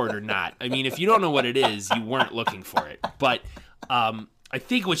looking for it or not? I mean, if you don't know what it is, you weren't looking for it. But I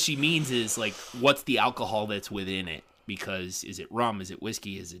think what she means is what's the alcohol that's within it? Because is it rum? Is it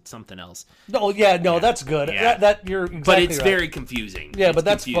whiskey? Is it something else? That's good. Yeah. That you're exactly but it's right. very confusing. Yeah, but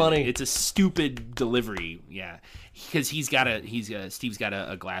that's funny. It's a stupid delivery. Yeah, because Steve's got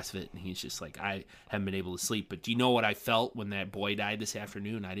a glass of it, and he's just like, I haven't been able to sleep. But do you know what I felt when that boy died this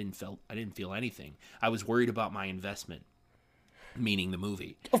afternoon? I didn't feel anything. I was worried about my investment. Meaning the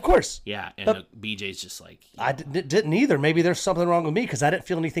movie. Of course. Yeah, and BJ's just like... I didn't either. Maybe there's something wrong with me because I didn't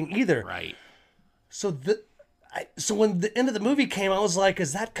feel anything either. Right. So when the end of the movie came, I was like,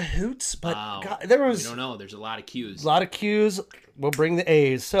 is that cahoots? But God, we don't know. There's a lot of cues. We'll bring the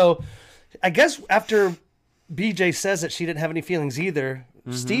A's. So I guess after BJ says that she didn't have any feelings either,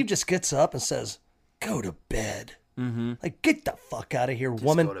 Steve just gets up and says, go to bed. Mm-hmm. Get the fuck out of here,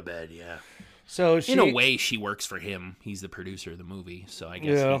 woman. Go to bed, yeah. So in a way, she works for him. He's the producer of the movie, so I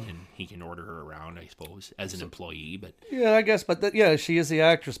guess he can order her around, I suppose, as an employee. But yeah, I guess. But she is the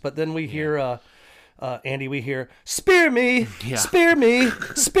actress. But then we hear Andy. We hear spear me, spear me,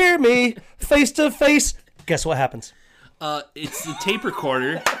 spear me, face to face. Guess what happens? It's the tape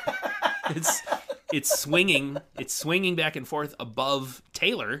recorder. It's swinging. It's swinging back and forth above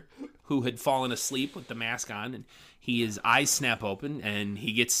Taylor, who had fallen asleep with the mask on, and his eyes snap open, and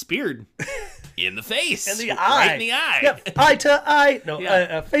he gets speared in the face. In the eye. Right in the eye. Yep. Eye to eye.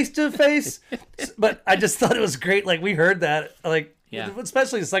 No, face to face. But I just thought it was great. We heard that. Yeah.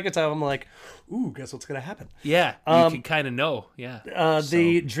 Especially the second time, I'm like, ooh, guess what's gonna happen? Yeah, you can kind of know. Yeah.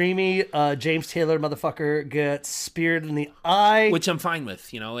 The dreamy James Taylor motherfucker gets speared in the eye. Which I'm fine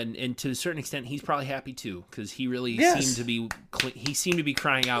with, and to a certain extent, he's probably happy too, because he really seemed to be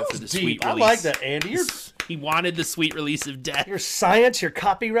crying out for the sweet release. I like that, Andy. He wanted the sweet release of death. Your science, your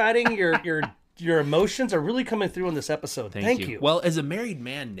copywriting, your emotions are really coming through in this episode. Thank you. Well, as a married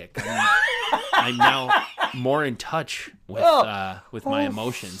man, Nick, I'm now more in touch with my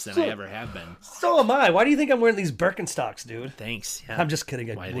emotions than I ever have been. So am I. Why do you think I'm wearing these Birkenstocks, dude? Thanks. Yeah. I'm just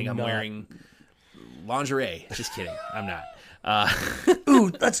kidding. I think I'm wearing lingerie. Just kidding. I'm not. Ooh,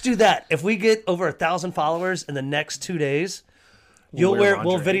 let's do that. If we get over 1,000 followers in the next 2 days,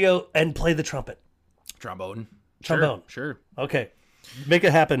 we'll video and play the trumpet. Trombone. Sure. Okay. Make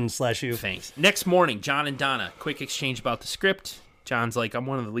it happen, /you. Thanks. Next morning, John and Donna, quick exchange about the script. John's like, I'm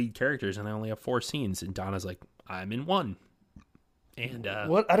one of the lead characters and I only have 4 scenes. And Donna's like, I'm in 1. And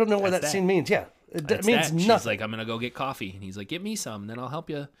what? I don't know what that scene means. Yeah. It means nothing. She's like, I'm going to go get coffee. And he's like, get me some, then I'll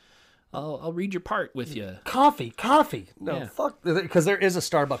help you. I'll read your part with you. Coffee. No, fuck. Because there is a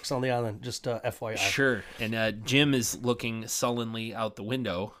Starbucks on the island, just FYI. Sure. And Jim is looking sullenly out the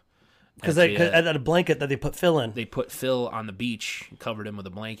window. Because at a blanket that they put Phil in. They put Phil on the beach, covered him with a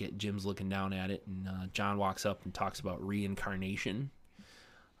blanket. Jim's looking down at it, and John walks up and talks about reincarnation.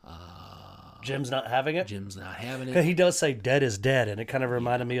 Jim's not having it? Jim's not having it. He does say dead is dead, and it kind of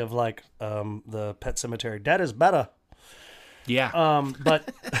reminded me of like the Pet Sematary. Dead is better. Yeah.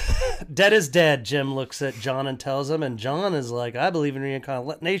 But dead is dead, Jim looks at John and tells him, and John is like, I believe in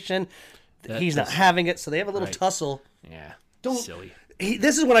reincarnation. He's not having it, so they have a little tussle. Yeah. Silly.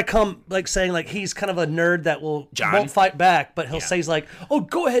 This is when I come saying he's kind of a nerd that won't fight back, but he'll say he's like, oh,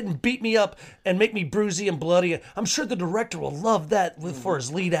 go ahead and beat me up and make me bruisey and bloody. I'm sure the director will love that for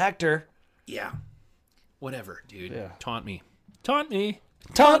his lead actor. Yeah. Whatever, dude. Yeah. Taunt me. Face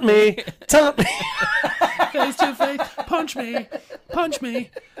to face. Punch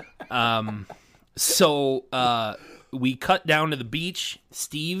me. So we cut down to the beach.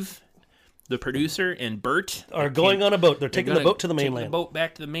 Steve, the producer, and Bert are going on a boat. They're taking the boat to the mainland. Taking the boat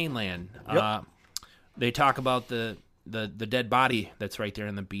back to the mainland. Yep. They talk about the dead body that's right there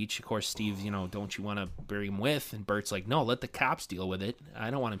on the beach. Of course, Steve, don't you want to bury him with? And Bert's like, no, let the cops deal with it. I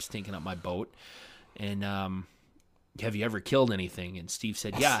don't want him stinking up my boat. And have you ever killed anything? And Steve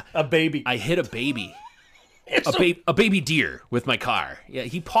said, yeah. A baby. I hit a baby. A baby deer with my car. Yeah,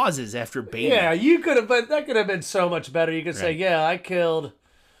 he pauses after baby. Yeah, that could have been so much better. You could say, yeah, I killed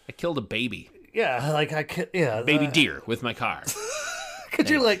a baby. Yeah, baby deer with my car. Could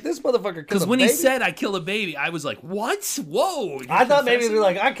you this motherfucker killed a baby? Because when he said I killed a baby, I was like, what? Whoa. I thought maybe they'd be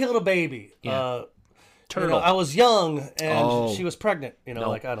like, I killed a baby. Yeah. Turtle. I was young and she was pregnant. I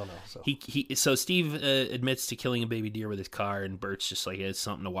don't know. So So Steve admits to killing a baby deer with his car, and Bert's just like, it's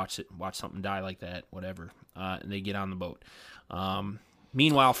something to watch something die like that, whatever. And they get on the boat.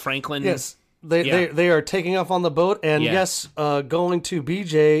 Meanwhile, Franklin. Yes. They are taking off on the boat, and going to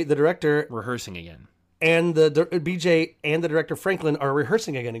BJ, the director, rehearsing again, and the BJ and the director Franklin are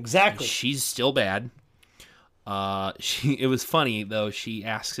rehearsing again. Exactly. She's still bad. It was funny though. She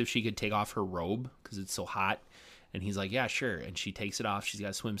asks if she could take off her robe because it's so hot, and he's like, "Yeah, sure." And she takes it off. She's got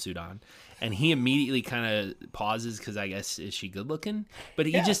a swimsuit on, and he immediately kind of pauses because I guess is she good looking? But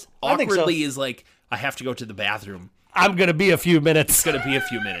he just awkwardly is like, "I have to go to the bathroom." I'm going to be a few minutes. It's going to be a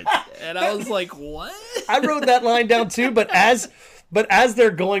few minutes. And I was like, what? I wrote that line down too, but as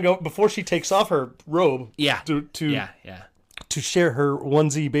they're going over, before she takes off her robe to share her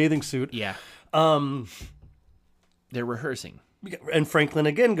onesie bathing suit. Yeah. They're rehearsing. And Franklin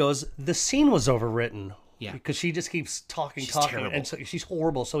again goes, the scene was overwritten. Yeah. Because she just keeps talking. Terrible. And so she's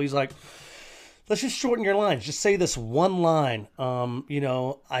horrible. So he's like, let's just shorten your lines. Just say this one line.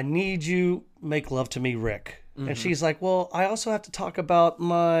 I need you, make love to me, Rick. Mm-hmm. And she's like, well, I also have to talk about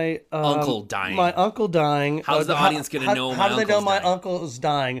my uncle dying. My uncle dying. How's the audience going to know? How do they know my uncle is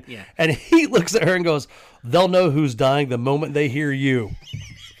dying? Yeah. And he looks at her and goes, they'll know who's dying the moment they hear you.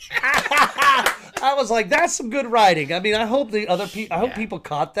 I was like, that's some good writing. I mean, I hope people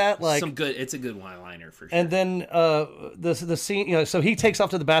caught that. It's a good one-liner for sure. And then the scene, so he takes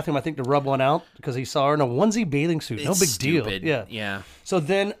off to the bathroom, I think, to rub one out because he saw her in a onesie bathing suit. No big stupid. deal. Yeah. So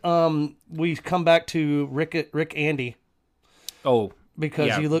then we come back to Rick Andy. Oh.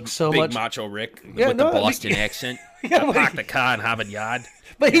 Because he looks so big much macho Rick with the Boston accent. Park the car in Harvard Yard.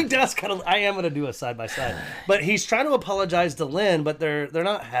 But he does kind of. I am going to do a side by side. But he's trying to apologize to Lynn, but they're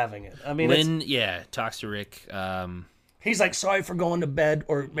not having it. I mean, Lynn, talks to Rick. He's like, sorry for going to bed,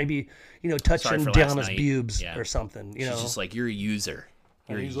 or maybe touching down his pubes or something. She's just like, you're a user.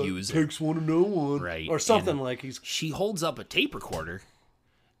 You're a user. Takes one to know one. Right. Or something and like he's... She holds up a tape recorder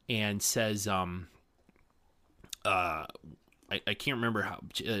and says, I can't remember how,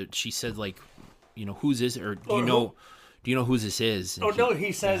 she said, like, who's this? Or do you know who this is? And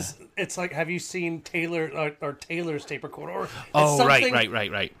he says, it's like, have you seen Taylor or Taylor's tape recorder? Or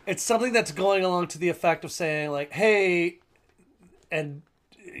right. It's something that's going along to the effect of saying, like, hey, and...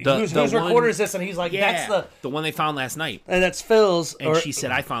 whose recorder is this? And he's like, that's the one they found last night. And that's Phil's. And she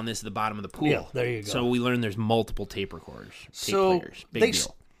said, I found this at the bottom of the pool. Yeah, there you go. So we learned there's multiple tape recorders, players. Big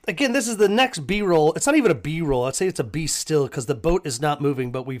deal. Again, this is the next B-roll. It's not even a B-roll. I'd say it's a B still because the boat is not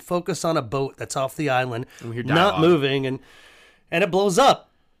moving, but we focus on a boat that's off the island, not moving, and it blows up.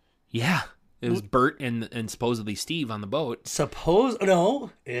 Yeah. It was Bert and supposedly Steve on the boat. Is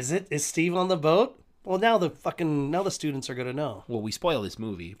Steve on the boat? Well, now the students are going to know. Well, we spoil this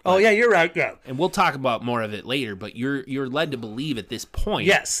movie. Oh, yeah, you're right. Yeah. And we'll talk about more of it later, but you're led to believe at this point.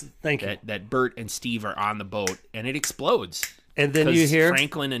 Yes, thank you. That Bert and Steve are on the boat, and it explodes. And then you hear...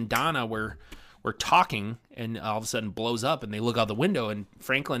 Franklin and Donna were talking, and all of a sudden blows up, and they look out the window, and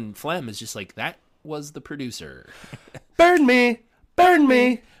Franklin Flem is just like, that was the producer. Burn me, burn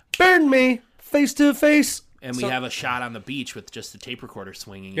me, burn me, face to face. And we have a shot on the beach with just the tape recorder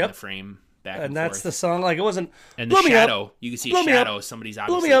swinging in the frame. And that's forth. the song. Like, it wasn't. And the shadow, you can see a shadow. Somebody's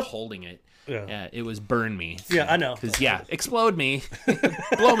obviously holding it. Yeah, it was burn me. Yeah, I know. Because explode me,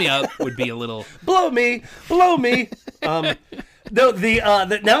 blow me up would be a little. Blow me. Now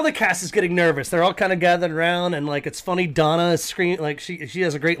the cast is getting nervous. They're all kind of gathered around, and like it's funny. Donna is screaming, like she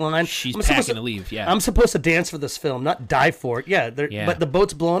has a great line. She's packing to leave. Yeah, I'm supposed to dance for this film, not die for it. Yeah, but the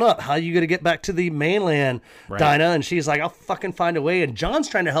boat's blowing up. How are you gonna get back to the mainland, Dinah? And she's like, I'll fucking find a way. And John's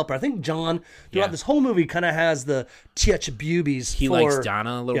trying to help her. I think John throughout this whole movie kind of has the touch boobies. He likes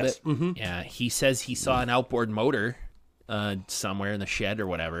Donna a little bit. Mm-hmm. Yeah, he says he saw an outboard motor somewhere in the shed or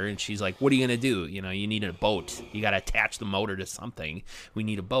whatever, and she's like, what are you gonna do? You need a boat. You gotta attach the motor to something. We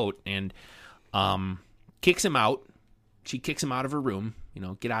need a boat. And kicks him out. She kicks him out of her room.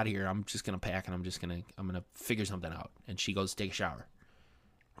 Get out of here. I'm just gonna pack, and I'm gonna figure something out. And she goes to take a shower.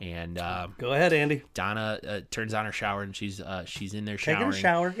 And go ahead, Andy. Donna turns on her shower, and she's in there showering. Taking a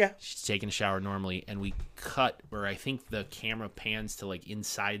shower, yeah. She's taking a shower normally, and we cut where I think the camera pans to like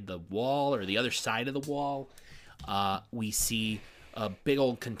inside the wall or the other side of the wall. We see a big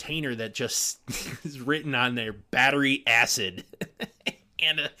old container that just is written on there, battery acid.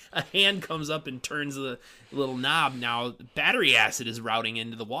 And a hand comes up and turns the little knob. Now, battery acid is routing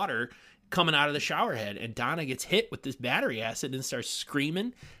into the water coming out of the shower head. And Donna gets hit with this battery acid and starts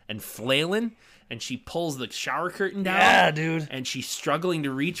screaming and flailing. And she pulls the shower curtain down. Yeah, dude. And she's struggling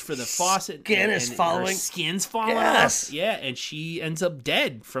to reach for the faucet. Her skin's falling off. Yeah, and she ends up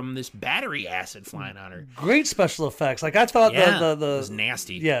dead from this battery acid flying on her. Great special effects. Like, I thought it was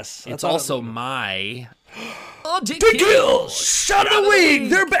nasty. Yes. It's also my... Dick Kill Shot of the Week.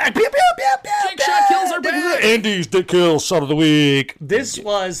 They're back. Pew, pew, pew, pew, Dick Shot Kills are back. Andy's Dick Kill Shot of the Week. This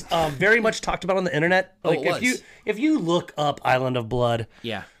was very much talked about on the internet. Like, if you look up Island of Blood...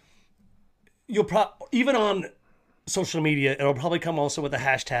 Yeah. You'll even on social media, it'll probably come also with the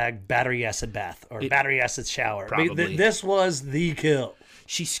hashtag battery acid bath or battery acid shower. Probably. This was the kill.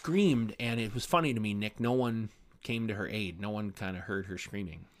 She screamed, and it was funny to me, Nick. No one came to her aid. No one kind of heard her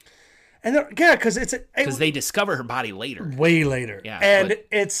screaming. And because they discover her body later, way later. Yeah, and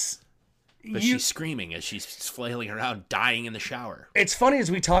but she's screaming as she's flailing around, dying in the shower. It's funny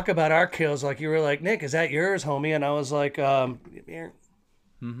as we talk about our kills. Like you were like, Nick, is that yours, homie? And I was like,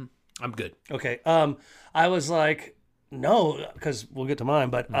 mm-hmm. I'm good. Okay. I was like, no, because we'll get to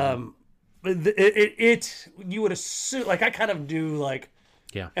mine. But you would assume, like, I kind of knew, like,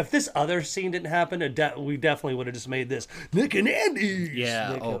 if this other scene didn't happen, we definitely would have just made this Nick and Andy.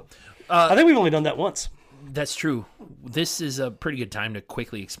 Yeah. I think we've only done that once. That's true. This is a pretty good time to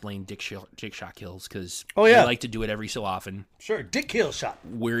quickly explain Dick Shot Kills because we like to do it every so often. Sure, Dick Kill Shot.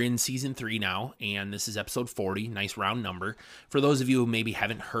 We're in season 3 now, and this is episode 40. Nice round number. For those of you who maybe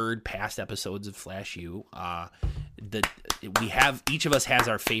haven't heard past episodes of Flash U, each of us has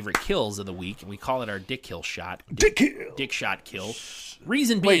our favorite kills of the week, and we call it our Dick Kill Shot. Dick Shot Kill.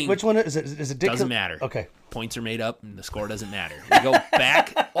 Reason being, which one is it? Is it Dick? Doesn't matter. Okay. Points are made up, and the score doesn't matter. We go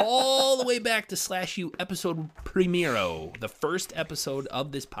back, all the way back to Slash U episode Primero, the first episode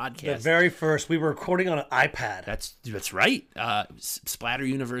of this podcast. The very first. We were recording on an iPad. That's right. Splatter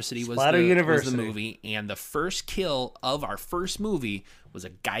University was the movie, and the first kill of our first movie was a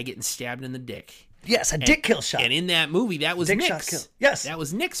guy getting stabbed in the dick. Yes, Dick Kill Shot. And in that movie, that was Dick Nick's. Shot Kill. Yes. That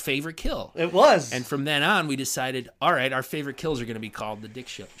was Nick's favorite kill. It was. And from then on, we decided, all right, our favorite kills are going to be called the Dick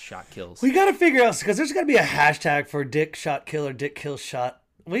Shot Kills. We got to figure out, because there's got to be a hashtag for Dick Shot Kill or Dick Kill Shot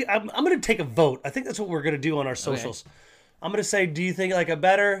I'm going to take a vote. I think that's what we're going to do on our socials. Okay. I'm going to say, do you think like a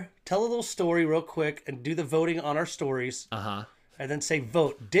better tell a little story real quick and do the voting on our stories? Uh-huh. And then say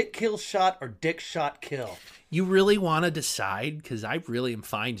vote dick kill shot or dick shot kill. You really want to decide? Because I really am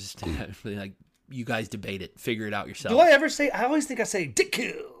fine just to like you guys debate it, figure it out yourself. Do I ever say? I always think I say dick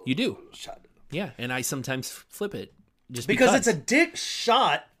kill. You do. Shot. Yeah, and I sometimes flip it just because it's a dick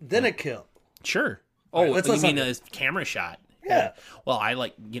shot, then a kill. Sure. Oh, right, you mean a camera shot? Yeah. Well, I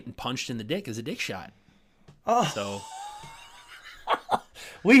like getting punched in the dick as a dick shot. Oh. So.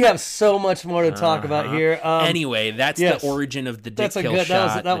 We have so much more to talk about here. Anyway, that's the origin of the dick kill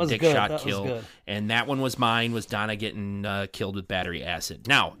shot, that was the dick good. shot that kill. Was good. And that one was mine, was Donna getting killed with battery acid.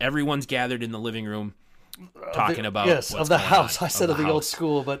 Now, everyone's gathered in the living room talking about what's of the going house. On, I said of the old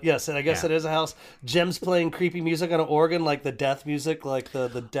school, but yes, and I guess it is a house. Jim's playing creepy music on an organ, like the death music, like the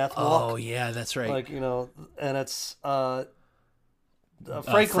death walk. Oh, yeah, that's right. Like, and it's...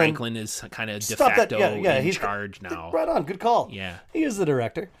 Franklin is kind of de facto in charge now. Right on, good call. Yeah. He is the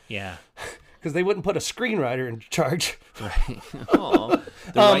director. Yeah. Because they wouldn't put a screenwriter in charge. Right. Oh,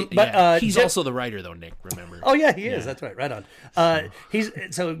 he's also the writer, though, Nick, remember. Oh, yeah, he is. That's right. Right on.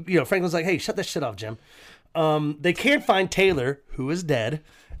 Franklin's like, hey, shut this shit off, Jim. They can't find Taylor, who is dead,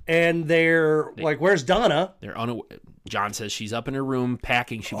 and they're like, where's Donna? They're John says she's up in her room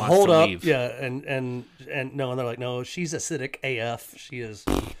packing. She wants to leave. Yeah, and no, and they're like, no, she's acidic AF. She is.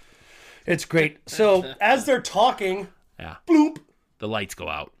 It's great. So as they're talking, bloop, the lights go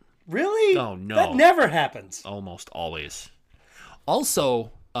out. Really? Oh no, that never happens. Almost always.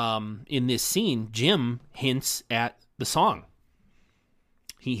 Also, in this scene, Jim hints at the song.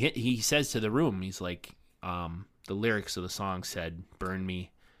 He says to the room, he's like, the lyrics of the song said, "Burn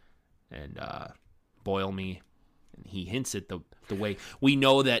me," and "Boil me." He hints at the way they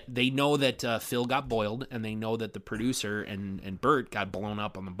know that Phil got boiled, and they know that the producer and Bert got blown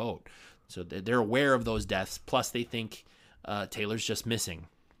up on the boat. So they're aware of those deaths. Plus, they think Taylor's just missing,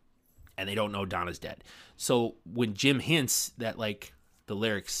 and they don't know Donna's dead. So when Jim hints that like the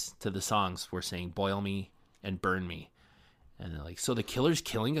lyrics to the songs were saying "boil me" and "burn me," and they're like, so the killer's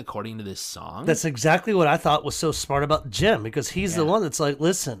killing according to this song? That's exactly what I thought was so smart about Jim, because he's the one that's like,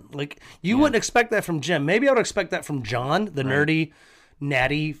 listen, like, you wouldn't expect that from Jim. Maybe I would expect that from John, the nerdy,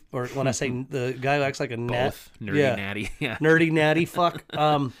 natty, or when I say the guy who acts like a both nerdy, natty. Yeah. Nerdy, natty, fuck.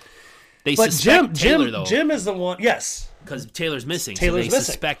 They suspect Taylor, though. Jim is the one, yes. Because Taylor's missing. So they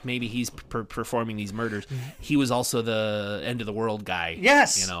suspect maybe he's performing these murders. He was also the end of the world guy.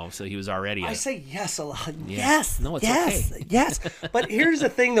 Yes. So he was already. I say yes a lot. Yeah. Yes. No, it's okay. Yes. But here's the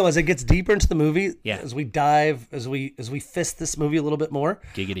thing, though, as it gets deeper into the movie, as we dive, as we fist this movie a little bit more.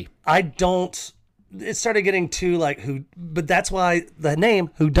 Giggity. It started getting too like but that's why the name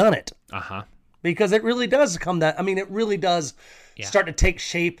Whodunit. Uh-huh. Because it really does it really does start to take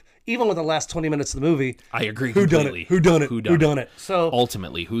shape. Even with the last 20 minutes of the movie, I agree completely. Who done it? So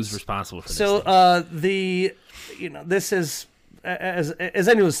ultimately, who's responsible for this? So this is as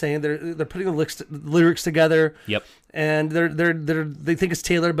anyone was saying, they're putting the lyrics together. Yep. And they think it's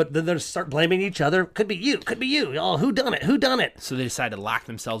Taylor, but then they start blaming each other. Could be you. Oh, who done it? So they decide to lock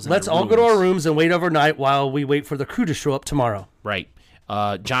themselves in. Let's all go to our rooms and wait overnight while we wait for the crew to show up tomorrow. Right.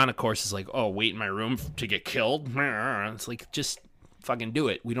 John, of course, is like, oh, wait in my room to get killed. It's like, just fucking do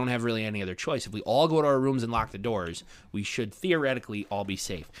it. We don't have really any other choice. If we all go to our rooms and lock the doors, we should theoretically all be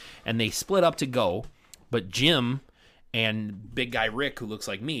safe. And they split up to go, but Jim and big guy Rick, who looks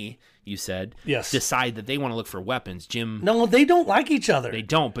like me, you said, decide that they want to look for weapons. No, they don't like each other. They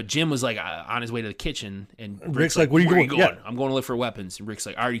don't, but Jim was like on his way to the kitchen, and Rick's like, where are you going? Yeah. I'm going to look for weapons. And Rick's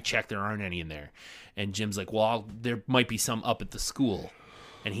like, I already checked, there aren't any in there. And Jim's like, well, there might be some up at the school.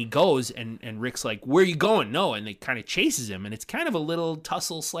 And he goes, and Rick's like, where are you going? No, and they kind of chases him, and it's kind of a little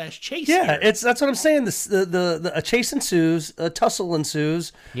tussle/chase. Yeah, that's what I'm saying. A chase ensues, a tussle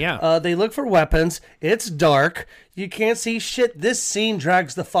ensues. Yeah. They look for weapons. It's dark. You can't see shit. This scene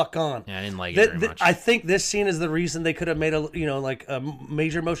drags the fuck on. Yeah, I didn't like it very much. I think this scene is the reason they could have made a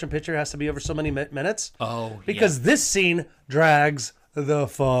major motion picture has to be over so many minutes. Oh, because this scene drags the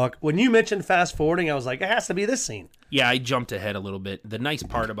fuck. When you mentioned fast forwarding, I was like, it has to be this scene. Yeah, I jumped ahead a little bit. The nice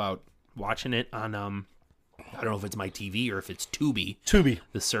part about watching it on, I don't know if it's my TV or if it's Tubi,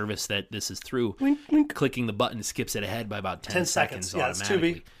 the service that this is through. Wink, wink. Clicking the button skips it ahead by about 10 seconds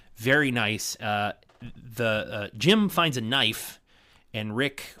automatically. It's Tubi. Very nice. Jim finds a knife, and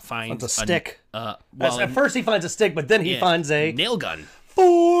Rick finds a stick. At first he finds a stick, but then he finds a nail gun.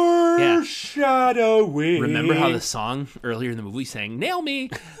 Foreshadowing. Remember how the song earlier in the movie sang "Nail me,"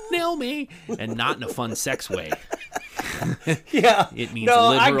 and not in a fun sex way. Yeah. It means no,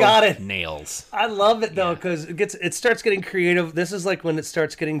 literal I got it. nails. I love it though, because it starts getting creative. This is like when it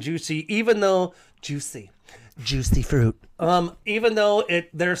starts getting juicy, even though juicy fruit. Even though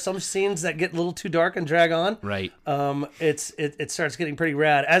there are some scenes that get a little too dark and drag on. Right. It starts getting pretty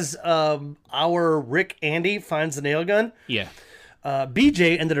rad. As our Rick Andy finds the nail gun. Yeah.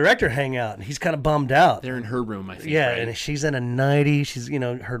 BJ and the director hang out, and he's kind of bummed out. They're in her room, I think. Yeah, right? And she's in a nightie. She's,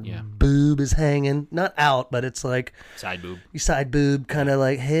 her boob is hanging, not out, but it's like side boob, kind of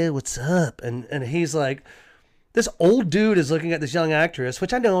like, hey, what's up? And he's like, this old dude is looking at this young actress,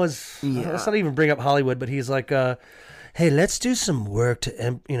 which I know is, let's not even bring up Hollywood, but he's like, hey, let's do some work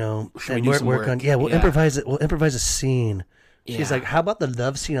to, work on. Yeah, we'll improvise it. We'll improvise a scene. Yeah. She's like, how about the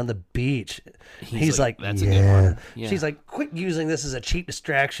love scene on the beach? He's like, that's a good one. Yeah. She's like, quit using this as a cheap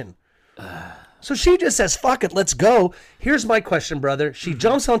distraction. So she just says, fuck it, let's go. Here's my question, brother. She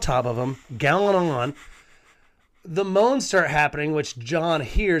jumps on top of him, gallon on. The moans start happening, which John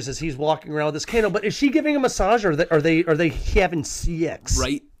hears as he's walking around with this candle. But is she giving a massage, or are they having sex?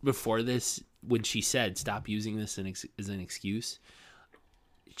 Right before this, when she said, stop using this as an excuse,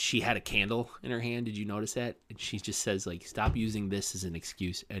 she had a candle in her hand. Did you notice that? And she just says, like, stop using this as an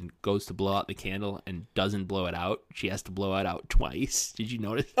excuse, and goes to blow out the candle and doesn't blow it out. She has to blow it out twice. Did you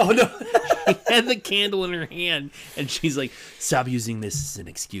notice? Oh, no. She had the candle in her hand, and she's like, stop using this as an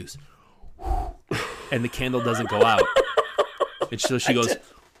excuse. And the candle doesn't go out. And so she goes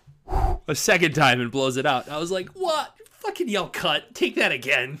a second time and blows it out. I was like, what? Fucking yell cut. Take that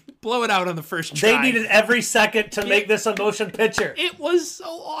again. Blow it out on the first try. They needed every second to make this a motion picture. It was so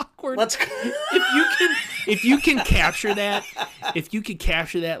awkward. Let's if you can capture that,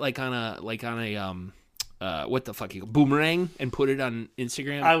 like on a what the fuck, boomerang, and put it on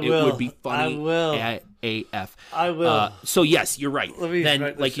Instagram, I will. It would be funny. I will. AF. I will. So yes, you're right.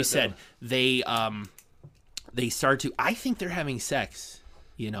 Then, like you said, down. they start to. I think they're having sex.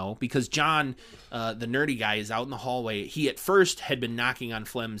 Because John, the nerdy guy, is out in the hallway. He at first had been knocking on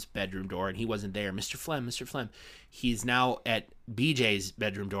Flem's bedroom door, and he wasn't there. Mr. Flem. He's now at BJ's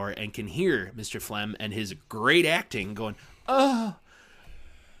bedroom door and can hear Mr. Flem and his great acting going, oh.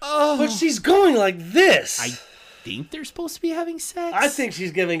 But she's going like this. I think they're supposed to be having sex. I think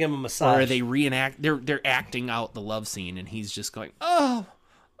she's giving him a massage. Or are they they're acting out the love scene, and he's just going, oh.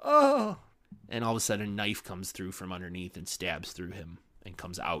 And all of a sudden, a knife comes through from underneath and stabs through him and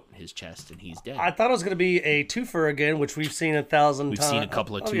comes out his chest, and he's dead. I thought it was going to be a twofer again, which we've seen 1,000 times. We've seen a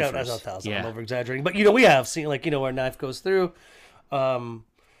couple of twofers. Yeah, that's 1,000. I'm over-exaggerating. But, we have seen, where a knife goes through.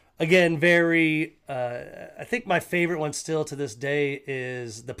 Again, very... I think my favorite one still to this day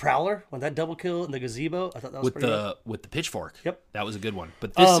is the Prowler, when that double kill in the gazebo. I thought that was pretty good. With the pitchfork. Yep. That was a good one.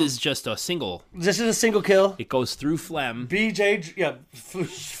 But this is just a single. This is a single kill. It goes through Flem. BJ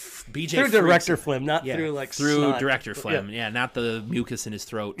through director Flem, not through snot. Director Flem. Yeah, not the mucus in his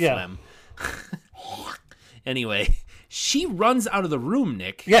throat Flem. Anyway, she runs out of the room,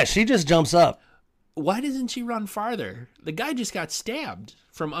 Nick. Yeah, she just jumps up. Why doesn't she run farther? The guy just got stabbed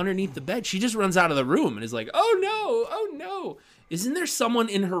from underneath the bed. She just runs out of the room and is like, oh no. Isn't there someone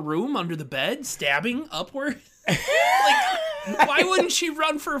in her room under the bed stabbing upward? Why wouldn't she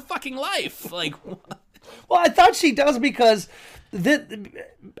run for her fucking life? Well, I thought she does because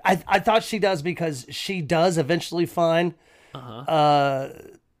I thought she does because she does eventually find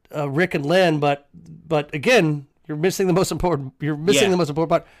Rick and Lynn, but again, you're missing the most important. The most important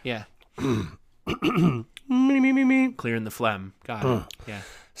part. Yeah. me. Clearing the phlegm. Got it. Yeah.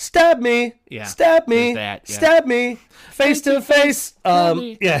 Stab me. Yeah. Stab me. That, yeah. Stab me. Face to face.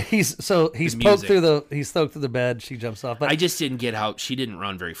 Yeah. He's poked through the bed. She jumps off. But I just didn't get how she didn't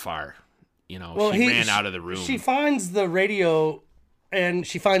run very far. She ran out of the room. She finds the radio, and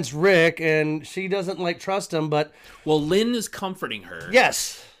she finds Rick, and she doesn't trust him. But Lynn is comforting her.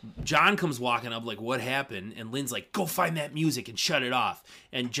 Yes. John comes walking up like, what happened? And Lynn's like, go find that music and shut it off.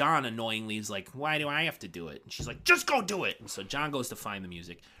 And John annoyingly is like, why do I have to do it? And she's like, just go do it. And so John goes to find the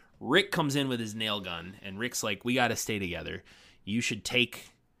music. Rick comes in with his nail gun, and Rick's like, we got to stay together. You should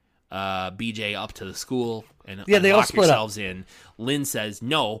take BJ up to the school and they all lock split yourselves in. Lynn says,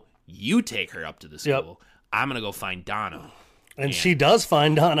 no, you take her up to the school. Yep. I'm going to go find Donna. And she does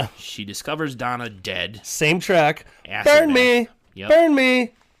find Donna. She discovers Donna dead. Same track. Acid Burn bath. me. Yep. Burn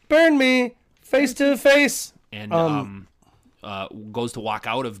me. Burn me. Face to face. And goes to walk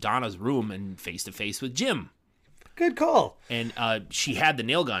out of Donna's room and face to face with Jim. Good call. And she had the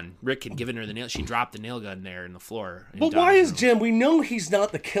nail gun. Rick had given her the nail. She dropped the nail gun there in the floor. But why is Jim? We know he's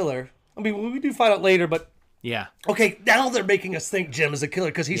not the killer. I mean, we do find out later, but Yeah. Okay, now they're making us think Jim is a killer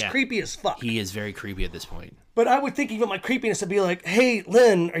because he's creepy as fuck. He is very creepy at this point. But I would think even my creepiness would be like, hey,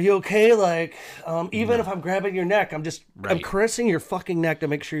 Lynn, are you okay? Like, even if I'm grabbing your neck, I'm caressing your fucking neck to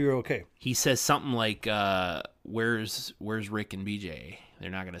make sure you're okay. He says something like, where's Rick and BJ?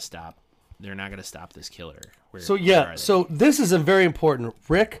 They're not going to stop. They're not going to stop this killer. So this is very important.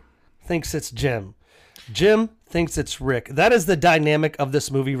 Rick thinks it's Jim. Jim thinks it's Rick. That is the dynamic of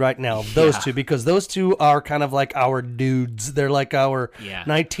this movie right now. Those two, because those two are kind of like our dudes. They're like our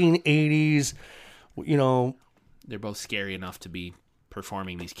 1980s, They're both scary enough to be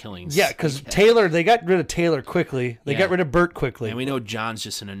performing these killings. Yeah, because Taylor, they got rid of Taylor quickly. They got rid of Bert quickly. And we know John's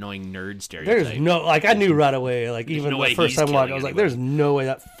just an annoying nerd stereotype. There's no, I knew right away. Like, even the first time I watched, I was like, there's no way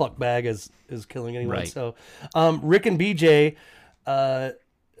that fuckbag is killing anyone. Right. So, Rick and BJ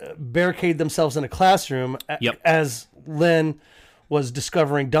barricade themselves in a classroom as Lynn was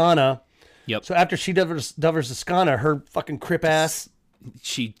discovering Donna. Yep. So after she discovers Iskana, her fucking crip ass,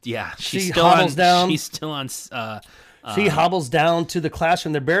 she hobbles down. She's still on. She hobbles down to the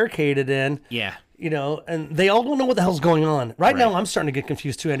classroom they're barricaded in. Yeah. And they all don't know what the hell's going on. Right now, I'm starting to get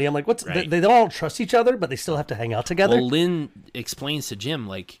confused too, Andy. I'm like, they don't trust each other, but they still have to hang out together. Well, Lynn explains to Jim,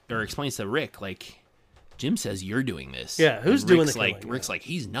 or explains to Rick, Jim says you're doing this. Yeah, who's doing the killing? Rick's like,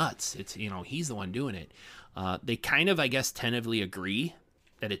 he's nuts. It's, he's the one doing it. They kind of, I guess, tentatively agree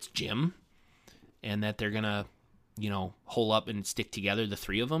that it's Jim and that they're going to, hole up and stick together, the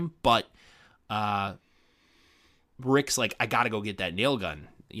three of them. But Rick's like, I got to go get that nail gun.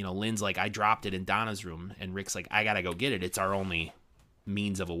 Lynn's like, I dropped it in Donna's room. And Rick's like, I got to go get it. It's our only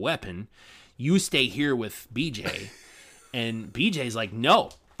means of a weapon. You stay here with BJ. And BJ's like, no,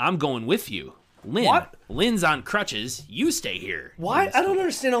 I'm going with you. Lynn. What? Lynn's on crutches. You stay here. Why? I don't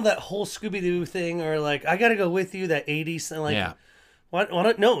understand all that whole Scooby-Doo thing, or I got to go with you, that 80s thing. Yeah. Why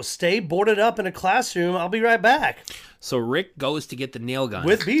don't, no, stay boarded up in a classroom. I'll be right back. So Rick goes to get the nail gun.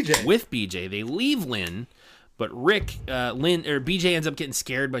 With BJ. They leave Lynn, but BJ ends up getting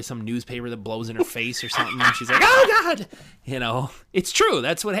scared by some newspaper that blows in her face or something. And she's like, oh, God. It's true.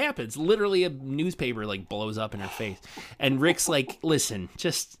 That's what happens. Literally a newspaper blows up in her face. And Rick's like, listen,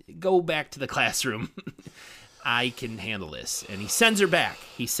 just go back to the classroom. I can handle this. And he sends her back.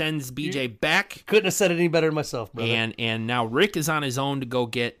 He sends BJ back. Couldn't have said it any better myself, brother. And now Rick is on his own to go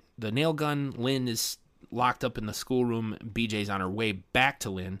get the nail gun. Lynn is locked up in the schoolroom. BJ's on her way back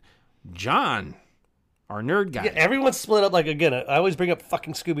to Lynn. John, our nerd guy. Yeah, everyone's split up. Again, I always bring up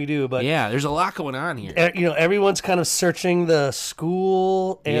fucking Scooby-Doo, but yeah, there's a lot going on here. Everyone's kind of searching the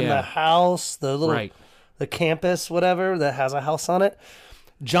school and the house, the little, the campus, whatever, that has a house on it.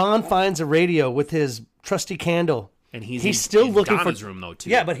 John finds a radio with his trusty candle, and he's still in looking Donna's for room though too.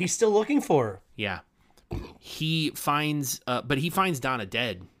 Yeah, but he's still looking for her. Yeah, he finds Donna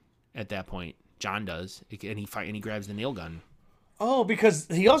dead at that point. John does, and he grabs the nail gun. Oh, because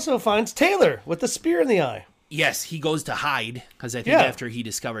he also finds Taylor with the spear in the eye. Yes, he goes to hide because I think after he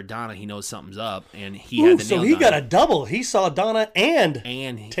discovered Donna, he knows something's up, and he had the nail gun. So he got a double. He saw Donna and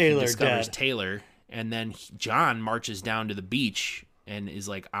Taylor. He discovers Taylor, and then John marches down to the beach. And is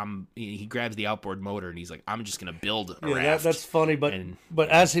like, he grabs the outboard motor and he's like, I'm just going to build a raft. That's funny. But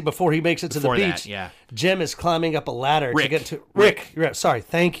before he makes it to the beach, Jim is climbing up a ladder to get to Rick. Sorry.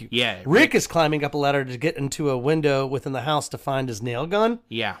 Thank you. Yeah. Rick is climbing up a ladder to get into a window within the house to find his nail gun.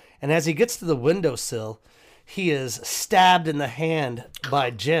 Yeah. And as he gets to the windowsill, he is stabbed in the hand by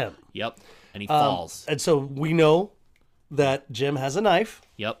Jim. Yep. And he falls. And so we know that Jim has a knife.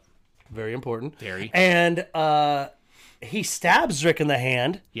 Yep. Very important. Very. And, he stabs Rick in the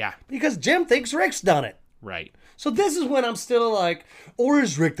hand. Yeah. Because Jim thinks Rick's done it. Right. So this is when I'm still like, or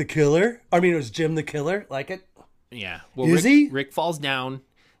is Rick the killer? I mean, is Jim the killer? Yeah. Well, Rick falls down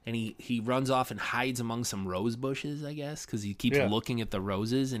and he runs off and hides among some rose bushes, I guess, because he keeps looking at the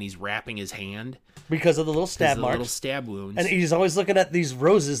roses and he's wrapping his hand. Because of the little stab marks. Little stab wounds. And he's always looking at these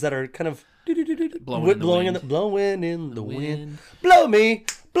roses that are kind of blowing in the wind. Blow me.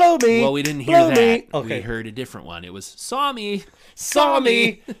 Blow me. Well, we didn't hear that. Okay. We heard a different one. It was saw me, face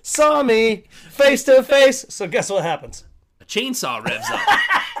to face. So guess what happens? A chainsaw revs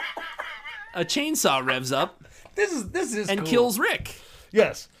up. This is and cool. Kills Rick.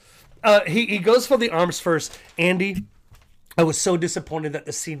 Yes. He goes for the arms first. Andy, I was so disappointed that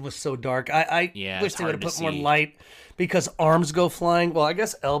the scene was so dark. I wish they would have put more light because arms go flying. Well, I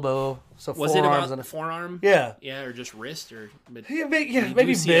guess elbow So Was forearms it about and the forearm? Yeah. Yeah, or just wrist, or but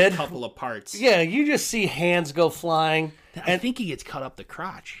maybe see mid. a couple of parts. Yeah, you just see hands go flying. I think he gets cut up the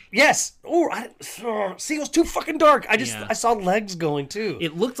crotch. Yes. See, it was too fucking dark. I saw legs going too.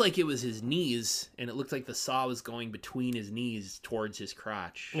 It looked like it was his knees, and it looked like the saw was going between his knees towards his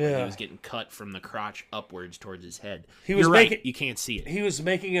crotch. Yeah. He was getting cut from the crotch upwards towards his head. You're right. You can't see it. He was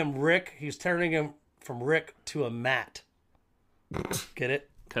making him Rick. He was turning him from Rick to a Matt. Get it?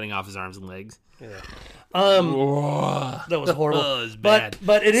 Cutting off his arms and legs. Yeah. That was horrible. That was bad.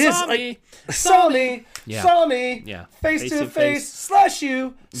 But it is Saw like me. saw me. Yeah. Saw me. Yeah. Face to face. Slash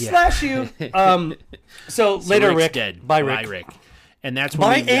you. Yeah. Slash you. So later, Rick's Rick. dead. By Rick. By Rick. And that's when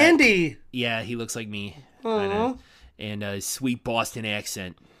By we got- Andy. Yeah, he looks like me. Kinda. And a sweet Boston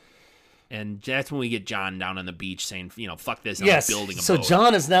accent. And that's when we get John down on the beach saying, fuck this, I'm building a so boat.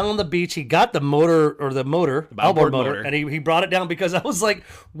 John is now on the beach. He got the motor, outboard motor, motor. and he brought it down because I was like,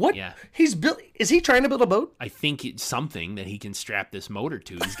 "What? Yeah. He's built? Is he trying to build a boat?" I think it's something that he can strap this motor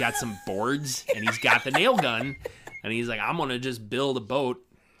to. He's got some boards, and he's got the nail gun, and he's like, I'm going to just build a boat,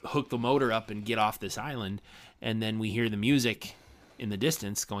 hook the motor up, and get off this island. And then we hear the music in the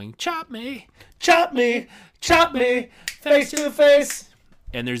distance going, chop me, chop me, chop me, face to face.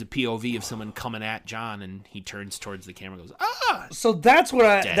 And there's a POV of someone coming at John, and he turns towards the camera and goes, ah! So that's what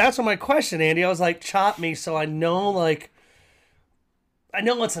my question, Andy. I was like, chop me, so I know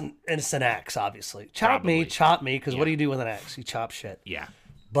it's an axe, obviously. Chop me, because what do you do with an axe? You chop shit. Yeah.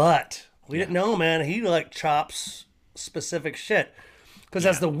 But we didn't know, man. He chops specific shit. Because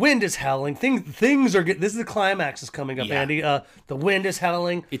as the wind is howling, things are getting... This is the climax is coming up, Yeah. Andy. The wind is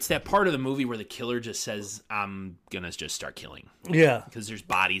howling. It's that part of the movie where the killer just says, I'm going to just start killing. Yeah. Because there's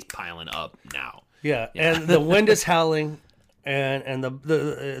bodies piling up now. Yeah, and the wind is howling, and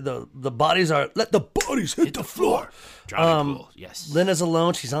the bodies are... Let the bodies hit the floor. Drowning pool, yes. Lynn is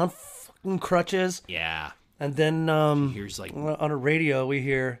alone. She's on fucking crutches. Yeah. And then Here's like... on a radio we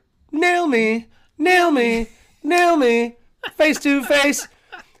hear, nail me, nail me, nail me. Face to face.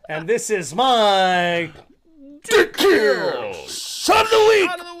 And this is my Dick Kill Shot of the Week.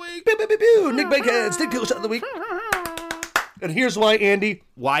 Shot of the week. Pew, pew, pew, pew. Nick Bacon's Dick Kill Shot of the Week. And here's why, Andy.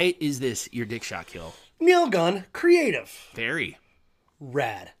 Why is this your dick shot kill? Nail gun, creative. Very.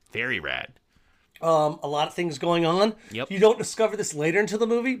 Rad. Very rad. A lot of things going on. Yep. You don't discover this later into the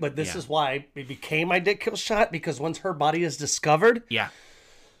movie, but this Yeah. is why it became my Dick Kill Shot, because once her body is discovered, Yeah.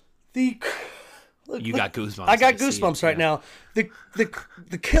 You got goosebumps. I got see goosebumps it, right now. The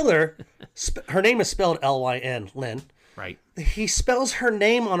killer, her name is spelled Lyn, Lynn. Right. He spells her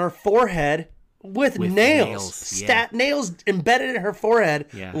name on her forehead with nails. Yeah. Nails embedded in her forehead.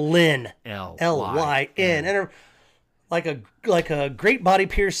 Yeah. Lynn. Lyn. And her like a great body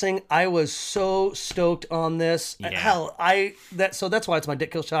piercing. I was so stoked on this. Yeah. Hell, that's why it's my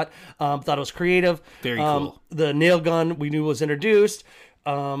Dick Kill Shot. Thought it was creative. Very cool. The nail gun we knew was introduced.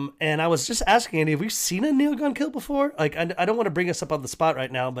 And I was just asking Andy, have we seen a nail gun kill before? Like, I don't want to bring us up on the spot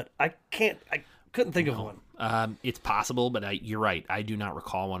right now, but I couldn't think of one. It's possible, but you're right. I do not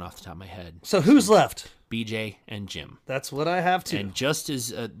recall one off the top of my head. So who's left? BJ and Jim. That's what I have too. And just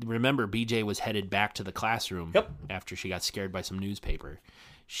as, remember, BJ was headed back to the classroom after she got scared by some newspaper.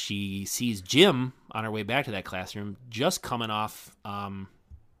 She sees Jim on her way back to that classroom, just coming off, I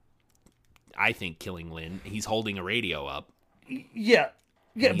think, killing Lynn. He's holding a radio up. Yeah.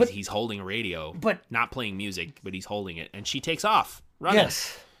 Yeah, He's holding a radio, but not playing music, but he's holding it. And she takes off, running.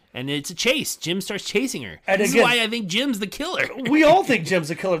 Yes. And it's a chase. Jim starts chasing her. And this again, is why I think Jim's the killer. We all think Jim's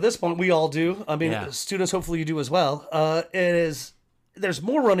the killer at this point. We all do. I mean, students, hopefully you do as well. There's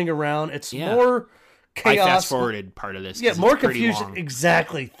more running around. It's more chaos. I fast-forwarded part of this. Yeah, more it's pretty confusion. long.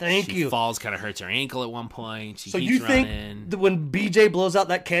 Exactly. Thank she you. Falls, kind of hurts her ankle at one point. She so keeps you running. think that when BJ blows out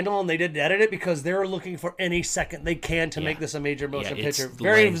that candle and they didn't edit it because they're looking for any second they can to make this a major motion picture?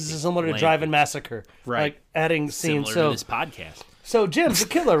 Very similar to Drive-In Massacre. Right. Like adding scenes. Similar to this podcast. So Jim's the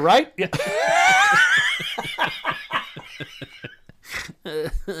killer, right? Yeah.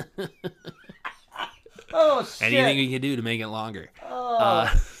 Oh, shit. Anything you can do to make it longer.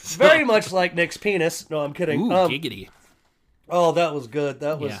 Very much like Nick's penis. No, I'm kidding. Ooh, giggity. Oh, that was good.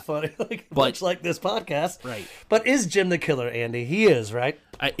 That was funny. Much like this podcast. Right. But is Jim the killer, Andy? He is, right?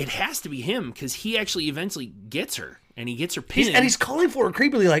 It has to be him because he actually eventually gets her. And he gets her pinned. And he's calling for her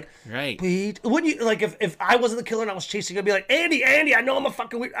creepily, like, right. Wouldn't you, like, if I wasn't the killer and I was chasing, I'd be like, Andy, I know I'm a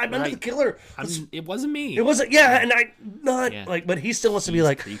fucking weird. I'm not the killer. It wasn't me. It wasn't, like, but he still wants to be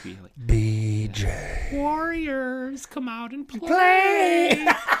like, creepy. Like, BJ. Warriors, come out and play.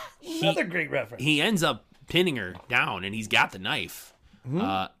 Another great reference. He ends up pinning her down, and he's got the knife.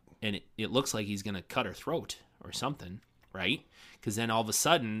 And it looks like he's going to cut her throat or something. right? Because then all of a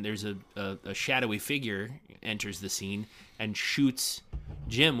sudden there's a shadowy figure enters the scene and shoots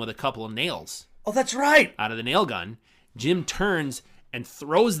Jim with a couple of nails. Oh, that's right. Out of the nail gun. Jim turns and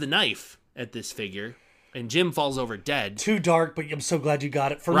throws the knife at this figure, and Jim falls over dead. Too dark, but I'm so glad you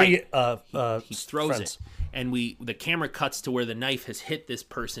got it. For Right. me, he throws friends. it, and the camera cuts to where the knife has hit this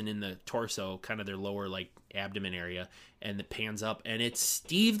person in the torso, kind of their lower like abdomen area, and it pans up, and it's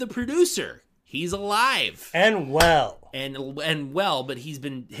Steve, the producer. He's alive And well. and well, but he's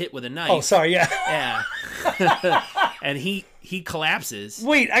been hit with a knife. Oh, sorry, yeah. Yeah, and he collapses.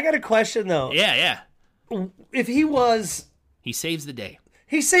 Wait, I got a question, though. Yeah. If he was... He saves the day.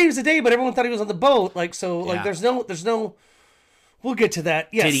 He saves the day, but everyone thought he was on the boat. Like, so, like, Yeah. there's no... We'll get to that.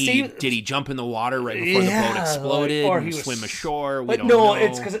 Yeah, Did he jump in the water right before the boat exploded or and he was- swim ashore? We But don't no, know.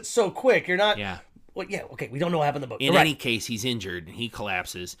 it's because it's so quick. You're not... Yeah. Well, yeah, okay, we don't know what happened on the boat. In You're any right. case, he's injured and he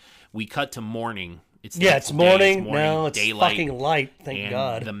collapses. We cut to morning. It's Yeah, next it's day. morning. Now it's daylight. fucking light, thank And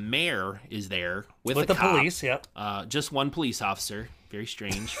God. the mayor is there with the cop. police, yep. Just one police officer. Very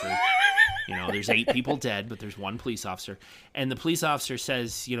strange for, there's 8 people dead, but there's one police officer. And the police officer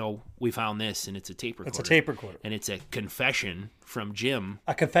says, we found this, and it's a tape recorder. It's a tape recorder. And it's a confession from Jim.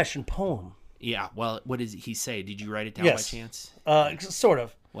 A confession poem. Yeah, well, what does he say? Did you write it down Yes. by chance? Sort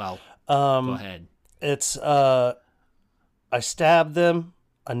of. Well, go ahead. It's, I stabbed them,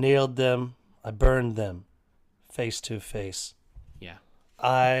 I nailed them, I burned them, face to face. Yeah.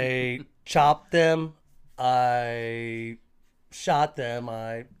 I chopped them, I shot them,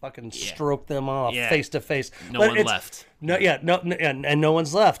 I fucking stroked them off, Yeah. face to face. No one left. No, yeah, and no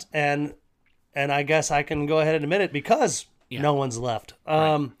one's left, and I guess I can go ahead and admit it because no one's left.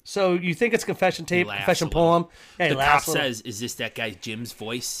 So you think it's confession tape, laughs confession a little. poem? Yeah, he The cop laughs a little. says, "Is this that guy Jim's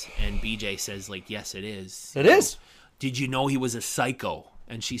voice?" And BJ says, "Like, yes, it is." It is. Did you know he was a psycho?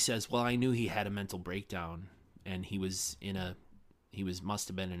 And she says, "Well, I knew he had a mental breakdown, and he must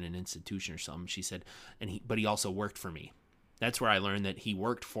have been in an institution or something." She said, but he also worked for me. That's where I learned that he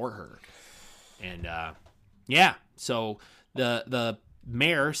worked for her. And so the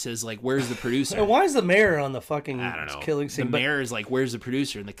mayor says, like, "Where's the producer?" And why is the mayor on the fucking I don't know. killing scene? The But- mayor is like, "Where's the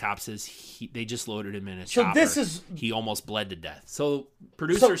producer?" And the cop says, they just loaded him in a So chopper. this is- he almost bled to death. So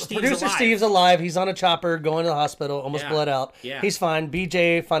producer Steve's alive. Steve's alive. He's on a chopper going to the hospital, almost bled out. Yeah. He's fine.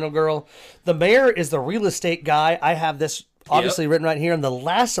 BJ, final girl. The mayor is the real estate guy. I have this obviously written right here in the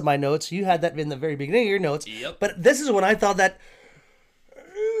last of my notes. You had that in the very beginning of your notes. Yep. But this is when I thought that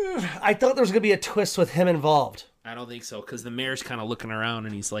I thought there was going to be a twist with him involved. I don't think so, because the mayor's kind of looking around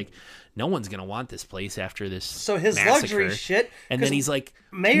and he's like, "No one's gonna want this place after this." So his massacre. luxury shit. And then he's like,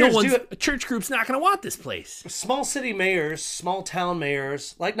 mayors do it. A church group's not gonna want this place." Small city mayors, small town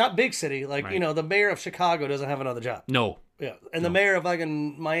mayors, like not big city, like, Right. the mayor of Chicago doesn't have another job. No, Yeah. And the mayor of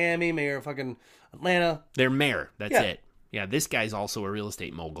fucking Miami, mayor of fucking Atlanta. they're mayor. That's Yeah. it. Yeah, this guy's also a real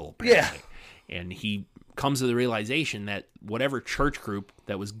estate mogul. Yeah. Apparently. And he comes to the realization that whatever church group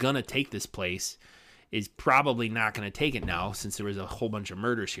that was gonna take this place is probably not going to take it now, since there was a whole bunch of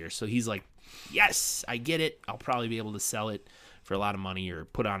murders here. So he's like, "Yes, I get it. I'll probably be able to sell it for a lot of money or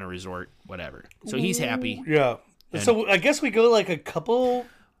put on a resort, whatever." So he's happy. Yeah. So I guess we go like a couple.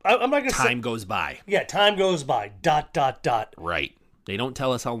 I'm not gonna say. Time goes by. Yeah, time goes by. ... Right. They don't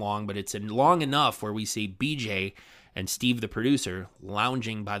tell us how long, but it's long enough where we see BJ and Steve, the producer,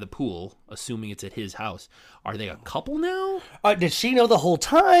 lounging by the pool, assuming it's at his house. Are they a couple now? Did she know the whole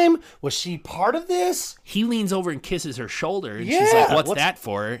time? Was she part of this? He leans over and kisses her shoulder, and she's Yeah, like, what's what's- that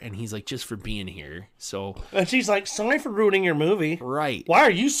for? And he's like, "Just for being here." So, And she's like, "Sorry for ruining your movie." right. Why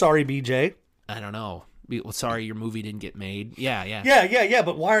are you sorry, BJ? I don't know. Well, sorry, your movie didn't get made. Yeah. Yeah.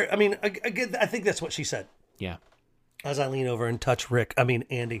 But why? I mean, again, I think that's what she said. Yeah. As I lean over and touch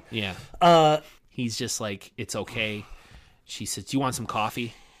Andy. Yeah. He's just like, "It's okay." She says, "Do you want some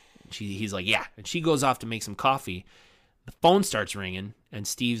coffee?" He's like, "Yeah." And she goes off to make some coffee. The phone starts ringing, and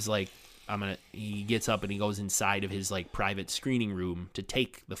Steve's like, he gets up and he goes inside of his like private screening room to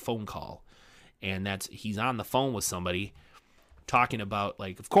take the phone call. And he's on the phone with somebody talking about,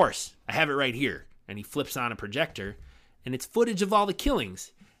 like, "Of course, I have it right here." And he flips on a projector, and it's footage of all the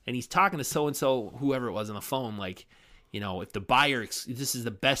killings. And he's talking to so-and-so, whoever it was on the phone, like, if the buyer, this is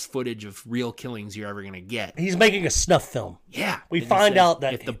the best footage of real killings you're ever going to get. He's making a snuff film. Yeah. We And he find says out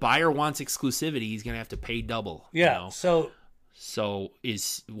that if the buyer wants exclusivity, he's going to have to pay double. Yeah. So So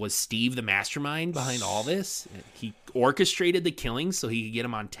was Steve the mastermind behind all this? He orchestrated the killings so he could get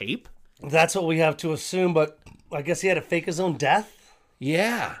them on tape? that's what we have to assume. But I guess he had to fake his own death.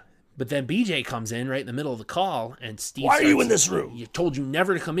 Yeah. But then BJ comes in right in the middle of the call, and Steve Why are you starts, in this room? "You told you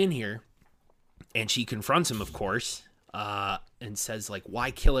never to come in here." And she confronts him, of course, and says, like, "Why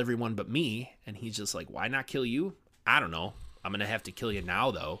kill everyone but me?" And he's just like, "Why not kill you? I don't know. I'm going to have to kill you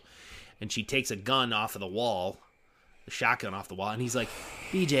now, though. And she takes a gun off of the wall, the shotgun off the wall, and he's like,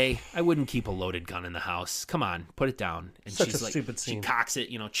 BJ, I wouldn't keep a loaded gun in the house. Come on, put it down. And Such she's a like, stupid scene. she cocks it,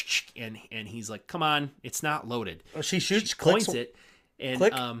 and he's like, come on, it's not loaded. She shoots, She clicks. points it, and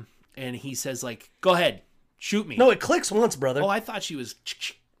click. and he says like, go ahead, shoot me. No, it clicks once, brother. Oh, I thought she was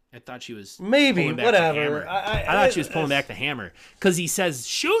Maybe, pulling back whatever. the hammer. I thought she was pulling back the hammer because he says,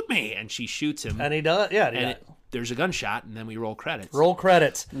 shoot me, and she shoots him. And he does, yeah. And there's a gunshot, and then we roll credits. Roll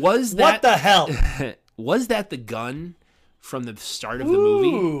credits. Was that What the hell? Was that the gun from the start of the movie?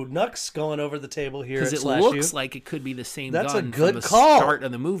 Ooh, Nux going over the table here. Because it looks like it could be the same That's gun a good from the call. start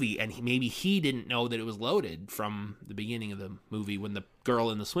of the movie, and maybe he didn't know that it was loaded from the beginning of the movie when the girl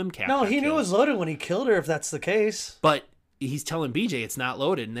in the swim cap. No, got he knew it killed. was loaded when he killed her, if that's the case. But he's telling BJ it's not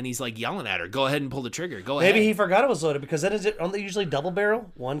loaded, and then he's like yelling at her, "Go ahead and pull the trigger. Go ahead." Maybe he forgot it was loaded, because then aren't they usually double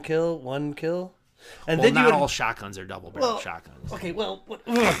barrel? One kill, one kill? And Well, then not you would, all shotguns are double barrel shotguns. Okay, well,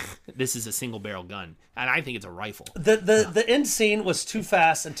 This is a single barrel gun, and I think it's a rifle. the end scene was too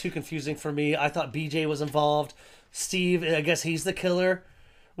fast and too confusing for me. I thought BJ was involved. Steve, I guess he's the killer.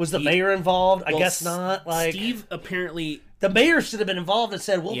 Was the mayor involved? I guess not. Like Steve apparently. the mayor should have been involved and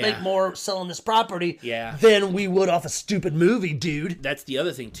said, "We'll Yeah. make more selling this property Yeah. than we would off a stupid movie, dude." That's the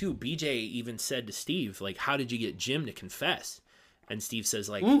other thing too. BJ even said to Steve, like, "How did you get Jim to confess?" And Steve says,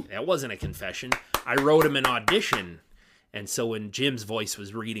 like, "That wasn't a confession. I wrote him an audition." And so when Jim's voice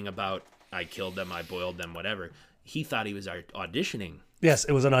was reading about, "I killed them, I boiled them, whatever," he thought he was auditioning. Yes,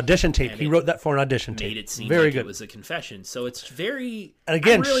 it was an audition tape. He wrote that for an audition tape. Made it seem very like good. it was a confession. So it's very. And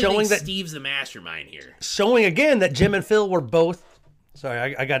again, I really showing think that- Steve's the mastermind here. Showing again that Jim and Phil were both.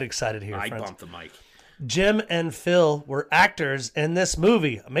 Sorry, I got excited here, I friends. bumped the mic. Jim and Phil were actors in this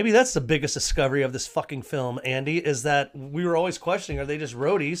movie. Maybe that's the biggest discovery of this fucking film, Andy, is that we were always questioning, are they just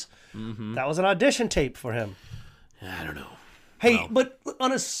roadies? Mm-hmm. That was an audition tape for him. I don't know. Hey, Well. but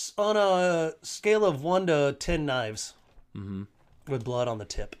on a scale of 1 to 10 knives with blood on the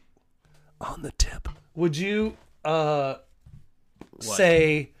tip, would you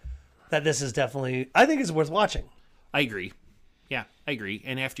say that this is definitely, I think it's worth watching. I agree. Yeah, I agree.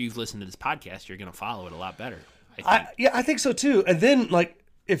 And after you've listened to this podcast, you're going to follow it a lot better. I think. I think so too. And then, like,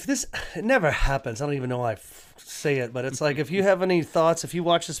 if this, it never happens. I don't even know why I say it, but it's like, if you have any thoughts, if you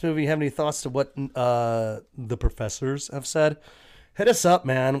watch this movie, you have any thoughts to what the professors have said, hit us up,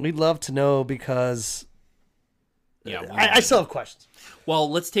 man. We'd love to know, because Yeah, I still have questions. Well,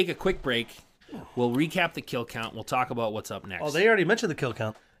 let's take a quick break. We'll recap the kill count. We'll talk about what's up next. Oh, they already mentioned the kill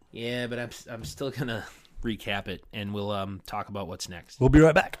count. Yeah, but I'm still gonna recap it, and we'll talk about what's next. We'll be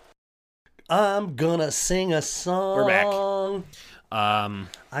right back. I'm gonna sing a song. We're back.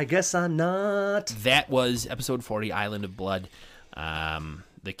 I guess I'm not. That was episode 40, Island of Blood.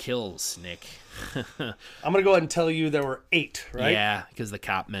 The kills, Nick. I'm gonna go ahead and tell you there were 8, right? Yeah, because the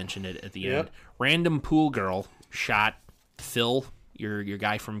cop mentioned it at the Yep. end. Random pool girl shot Phil, your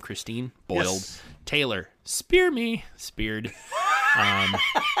guy from Christine, boiled. Yes. Taylor, speared.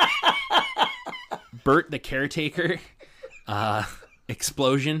 Bert the caretaker,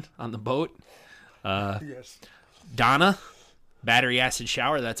 explosion on the boat. Yes. Donna, battery acid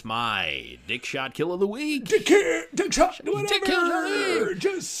shower. That's my dick shot kill of the week. Dick shot, whatever. Dick kill of the week.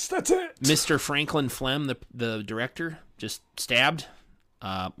 Just, that's it. Mr. Franklin Flem, the director, just stabbed.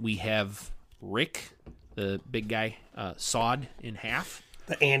 We have Rick, the big guy, sawed in half.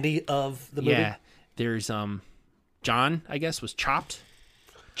 The Andy of the movie. Yeah. There's John, I guess, was chopped.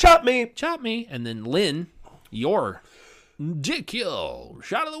 Chop me. And then Lynn, your dick kill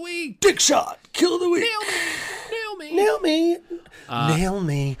shot of the week. Dick shot, kill of the week. Nail me. Nail me. Nail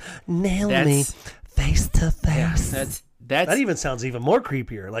me. Nail me. that's- Face to face. That's That even sounds even more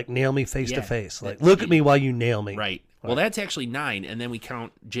creepier. Like, nail me face to Yeah. face. Like, look at me while you nail me. right. Well, that's actually 9, and then we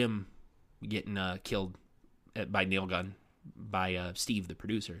count Jim getting killed by nail gun by Steve, the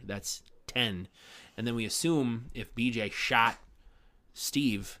producer. That's 10, and then we assume if BJ shot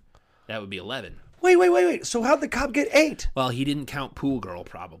Steve, that would be 11. Wait. So how'd the cop get 8? Well, he didn't count pool girl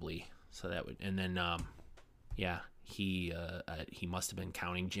probably, so that would, and then yeah, he must have been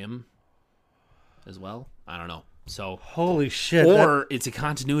counting Jim as well. I don't know. So Holy shit. or it's a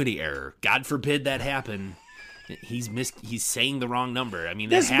continuity error. God forbid that happen. He's saying the wrong number. I mean,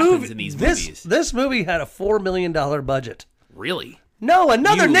 that happens in these movies. This movie had a $4 million budget. Really? No,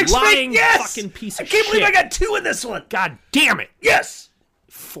 another You Nick lying Spade. Yes! fucking piece I of can't believe shit. I got 2 in this one. God damn it! Yes!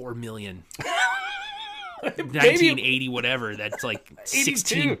 $4 million. 1980, whatever. That's like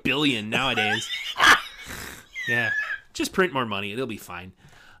 16 billion nowadays. Yeah. Just print more money. It'll be fine.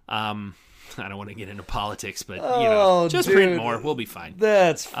 I don't want to get into politics, but Oh, just dude. print more. We'll be fine.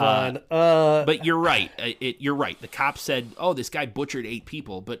 That's fun. But you're right. You're right. The cop said, "Oh, this guy butchered 8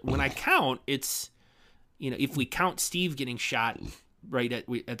 people." But when I count, it's if we count Steve getting shot right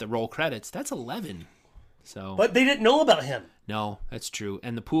at the roll credits, that's 11. So, but they didn't know about him. No, that's true.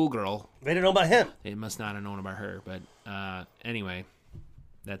 And the pool girl, They didn't know about him. they must not have known about her. But anyway,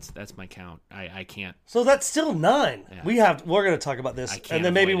 that's my count. I can't. So that's still 9. Yeah. We're going to talk about this, I can't and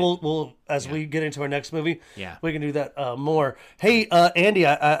then maybe avoid we'll as we get into our next movie, Yeah. we can do that more. Hey, Andy,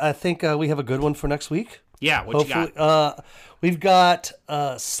 I think we have a good one for next week. Yeah, what you Hopefully, got? We've got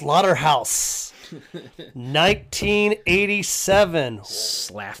Slaughterhouse, 1987.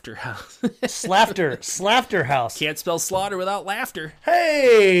 Slaughterhouse. Slaughterhouse. Can't spell slaughter without laughter.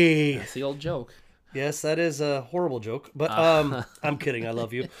 Hey. That's the old joke. Yes, that is a horrible joke, but I'm kidding. I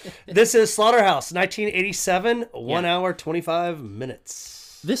love you. This is Slaughterhouse, 1987, 1 hour, 25 minutes.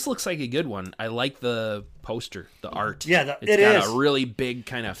 This looks like a good one. I like the poster, the art. Yeah, it's it got is. a really big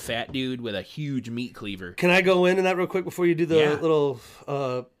kind of fat dude with a huge meat cleaver. Can I go into that real quick before you do the Yeah. little?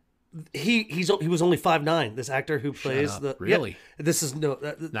 He was only 5'9". This actor who plays up. the Really? Yeah, this is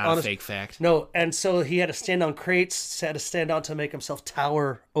Not a fake fact. No, and so he had to stand on crates, had to stand on to make himself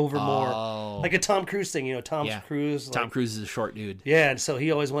tower over more, like a Tom Cruise thing. Tom Cruise. Tom Cruise is a short dude. Yeah, and so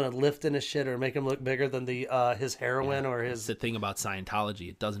he always wanted to lift in his shit or make him look bigger than his heroine or It's his. the thing about Scientology;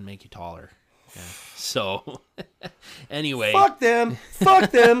 it doesn't make you taller. Yeah. So, anyway, Fuck them,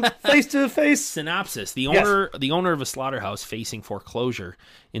 face to face. synopsis: the owner of a slaughterhouse facing foreclosure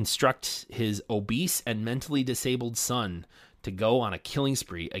instructs his obese and mentally disabled son to go on a killing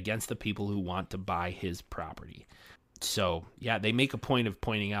spree against the people who want to buy his property. So, yeah, they make a point of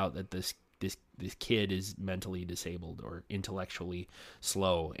pointing out that this kid is mentally disabled or intellectually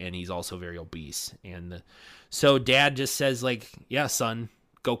slow, and he's also very obese. And so Dad just says, like, "Yeah, son,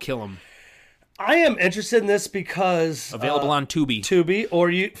 go kill him." I am interested in this because Available on Tubi.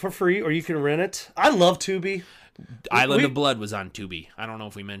 or for free, or you can rent it. I love Tubi. Island of Blood was on Tubi. I don't know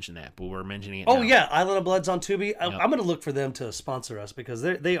if we mentioned that, but we're mentioning it now. Oh yeah, Island of Blood's on Tubi. I'm going to look for them to sponsor us because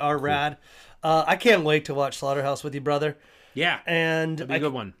they are rad. I can't wait to watch Slaughterhouse with you, brother. Yeah, And that'd be a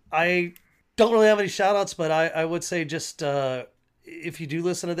good one. I don't really have any shout outs, but I would say just if you do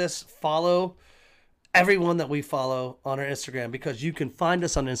listen to this, follow everyone that we follow on our Instagram, because you can find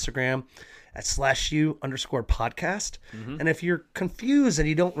us on Instagram at /u_podcast. And if you're confused and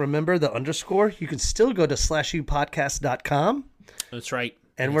you don't remember the underscore, you can still go to /upodcast.com. That's right.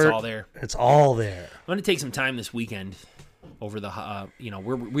 And it's all there. It's all there. I'm going to take some time this weekend over the,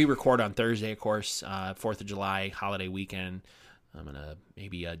 we record on Thursday, of course, 4th of July, holiday weekend. I'm going to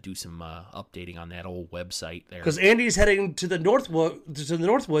maybe do some updating on that old website there. Because Andy's heading to the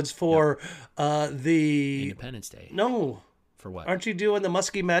Northwoods for the Independence Day. No. For what? Aren't you doing the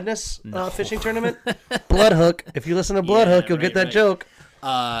Muskie Madness fishing tournament? Bloodhook. If you listen to Bloodhook, you'll get that joke.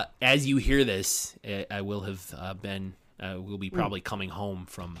 As you hear this, I will have we'll be probably coming home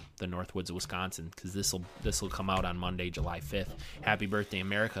from the Northwoods of Wisconsin, because this will come out on Monday, July 5th. Happy birthday,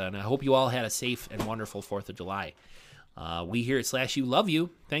 America, and I hope you all had a safe and wonderful 4th of July. We here at /U love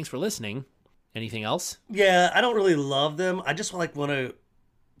you. Thanks for listening. Anything else? Yeah, I don't really love them. I just want to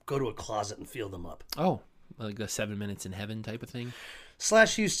go to a closet and feel them up. Oh, like the 7 minutes in heaven type of thing?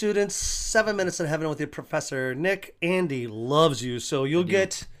 /U students, 7 minutes in heaven with your professor. Nick, Andy loves you, so you'll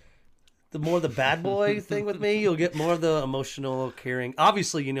get the bad boy thing with me. You'll get more of the emotional, caring.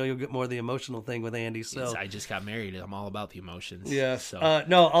 Obviously, you'll get more of the emotional thing with Andy. So I just got married. I'm all about the emotions. Yeah. So.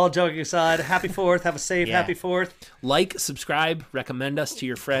 No, all joking aside, happy 4th. Have a safe happy 4th. Like, subscribe, recommend us to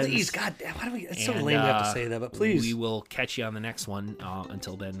your friends. Please, God, why do we? It's so lame to have to say that, but please. We will catch you on the next one.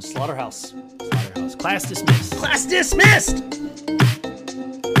 Until then, Slaughterhouse. Class dismissed. Class dismissed. 5,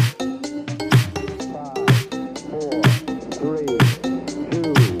 4, 3,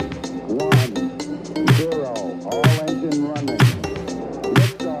 2, 1, 0. All engine running.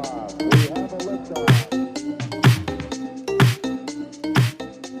 Liftoff. We have a liftoff.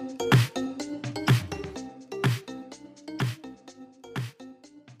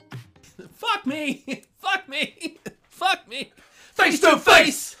 Fuck me. Fuck me. Fuck me. Face to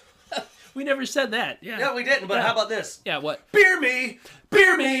face. We never said that. Yeah. Yeah, we didn't, but how about this? Yeah, what? Beer me,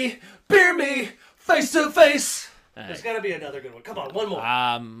 face to face. There's got to be another good one. Come on, one more.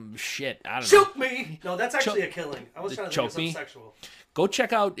 Shit. I don't know. Choke me. No, that's actually a killing. I was trying to think of Choke me? something sexual. Go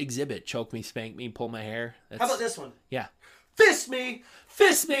check out Exhibit. Choke me, spank me, pull my hair. How about this one? Yeah. Fist me.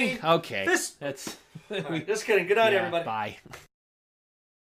 Fist me. Okay. Fist. That's. All right, just kidding. Good night, Yeah, everybody. Bye.